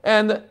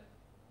 and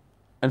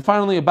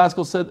finally a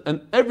Baskel said,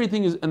 and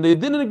everything is, and they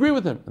didn't agree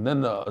with him. And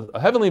then a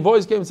heavenly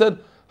voice came and said,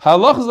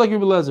 halach is like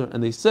Rabbi Lezer.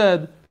 And they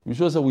said,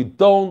 Yeshua said, we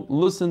don't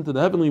listen to the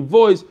heavenly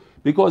voice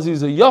because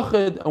he's a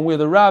yachid and we're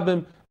the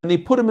rabbim, and they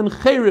put him in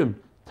Cherim.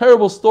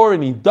 Terrible story,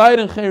 and he died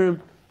in Cherim,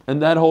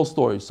 and that whole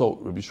story. So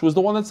Rabbi Yeshua is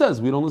the one that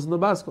says, we don't listen to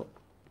Baskel.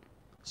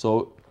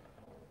 So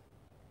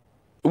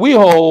we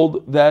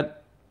hold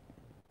that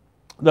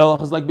the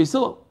halach is like Beis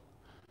Hillel.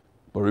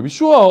 But Rabbi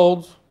Yeshua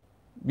holds,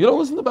 you don't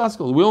listen to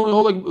Baskel. We only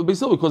hold like Beis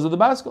Hillel because of the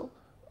Baskel.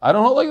 I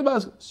don't hold like the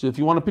Baskel. So if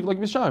you want to pick like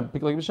Bisham,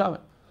 pick like Bisham.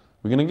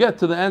 We're going to get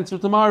to the answer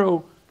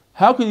tomorrow.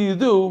 How can you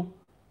do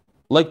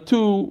like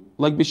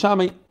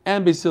Bisham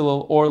and Beis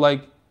Hillel, or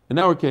like, in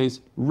our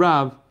case,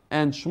 Rav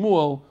and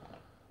Shmuel?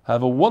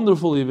 Have a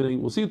wonderful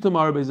evening. We'll see you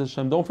tomorrow, Beis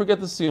Hashem. Don't forget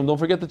to see them. Don't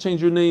forget to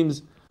change your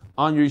names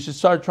on your. You should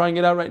start trying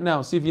it out right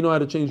now. See if you know how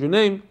to change your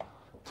name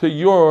to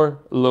your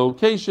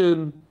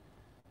location.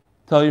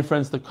 Tell your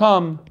friends to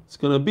come. It's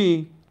going to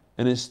be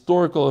an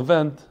historical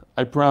event.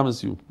 I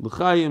promise you.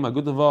 L'chaim, a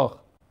good davach.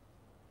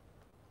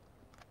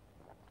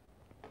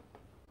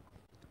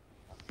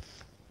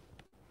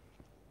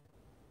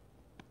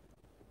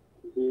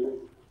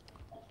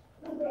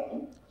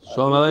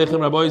 Shalom Aleichem,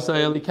 Rabbi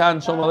Yisrael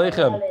Elikan. Shalom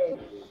Aleichem.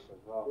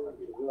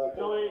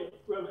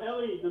 Rav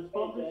Eli, the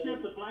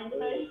sponsorship, the blank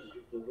page,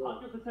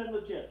 100%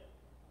 legit.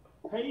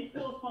 Paid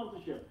for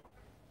sponsorship.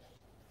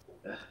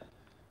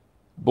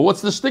 But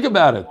what's the shtick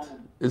about it?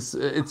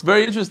 It's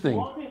very interesting.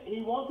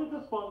 He wanted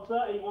to sponsor,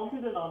 he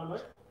wanted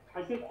anonymous.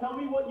 I said, tell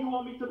me what you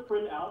want me to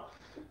print out.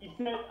 He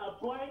said, a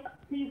blank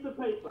piece of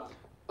paper.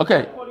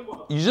 Okay,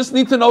 you just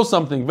need to know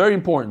something very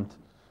important.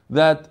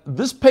 That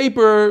this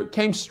paper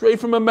came straight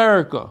from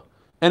America.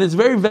 And it's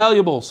very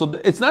valuable. So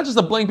it's not just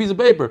a blank piece of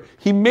paper.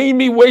 He made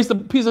me waste a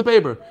piece of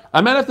paper.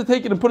 I might have to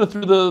take it and put it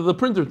through the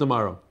printer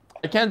tomorrow.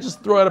 I can't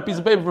just throw out a piece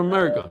of paper from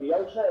America.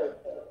 Sounds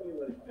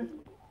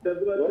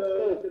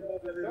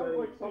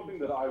like something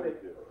that I would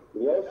do.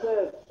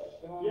 Yosef,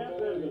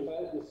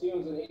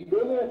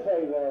 do me a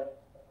favor.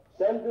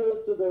 Send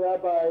to the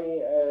rabbi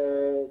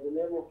the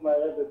name of my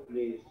rabbi,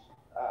 please.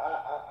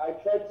 I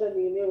tried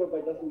sending an email, but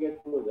it doesn't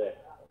get through there.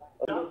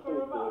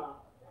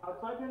 I'll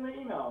type in the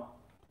email.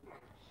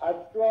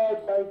 I've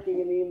tried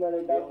typing an email,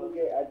 it doesn't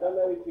get, I don't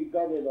know if you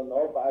got it or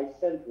not, but I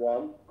sent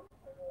one,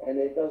 and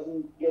it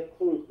doesn't get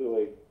through to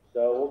it.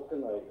 So what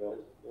can I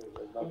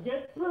do?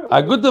 Get through.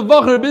 A good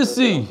Vacher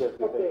Bissi.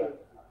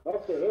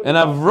 Okay. And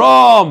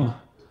Avram,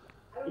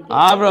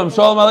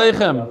 Shalom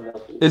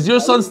Aleichem. Is your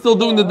son still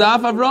doing the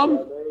daf,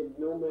 Avram?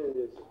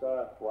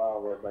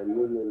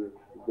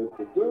 Do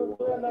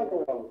another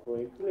one for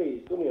me,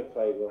 please. Do me a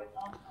favor.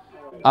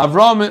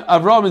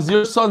 Avram, is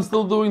your son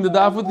still doing the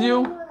daf with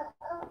you?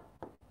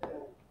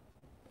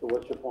 So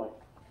what's your point?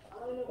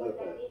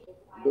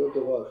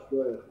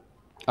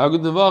 A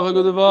good davach. A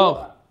good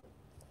davach.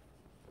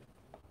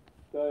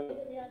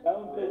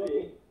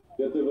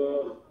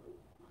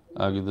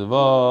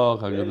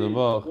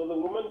 Will the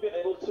woman be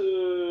able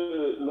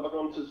to log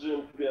on to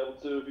Zoom to be able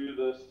to view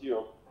the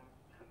studio?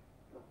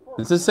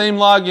 It's the same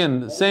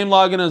login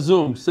as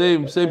Zoom.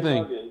 Same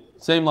thing.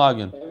 Same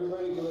login.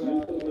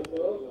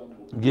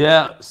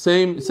 Yeah,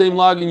 same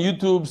login.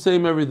 YouTube,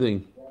 same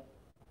everything.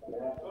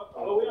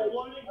 Are we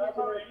uploading for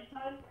Torah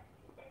anytime?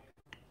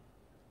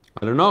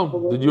 I don't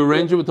know. Did you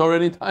arrange it with Torah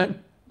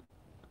anytime?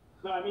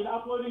 No, I mean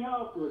uploading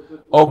afterwards.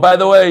 Oh, by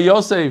the way,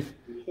 Yosef,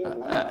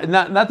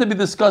 not to be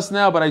discussed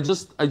now, but I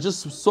just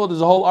saw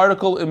there's a whole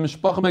article in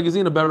Mishpacha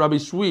magazine about Rabbi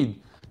Shweed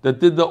that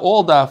did the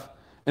all daf,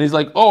 and he's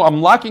like, oh,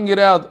 I'm locking it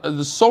out.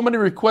 There's so many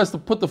requests to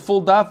put the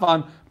full daf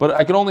on, but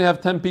I can only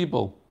have 10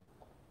 people.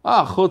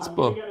 Chutzpah. I'm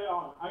going to get it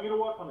on. I'm going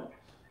to work on it.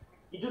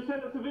 He just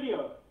sent us a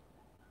video.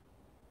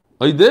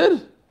 Oh, he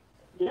did?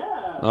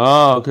 Yeah.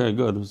 Oh, okay,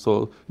 good.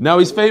 So now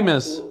he's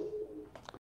famous.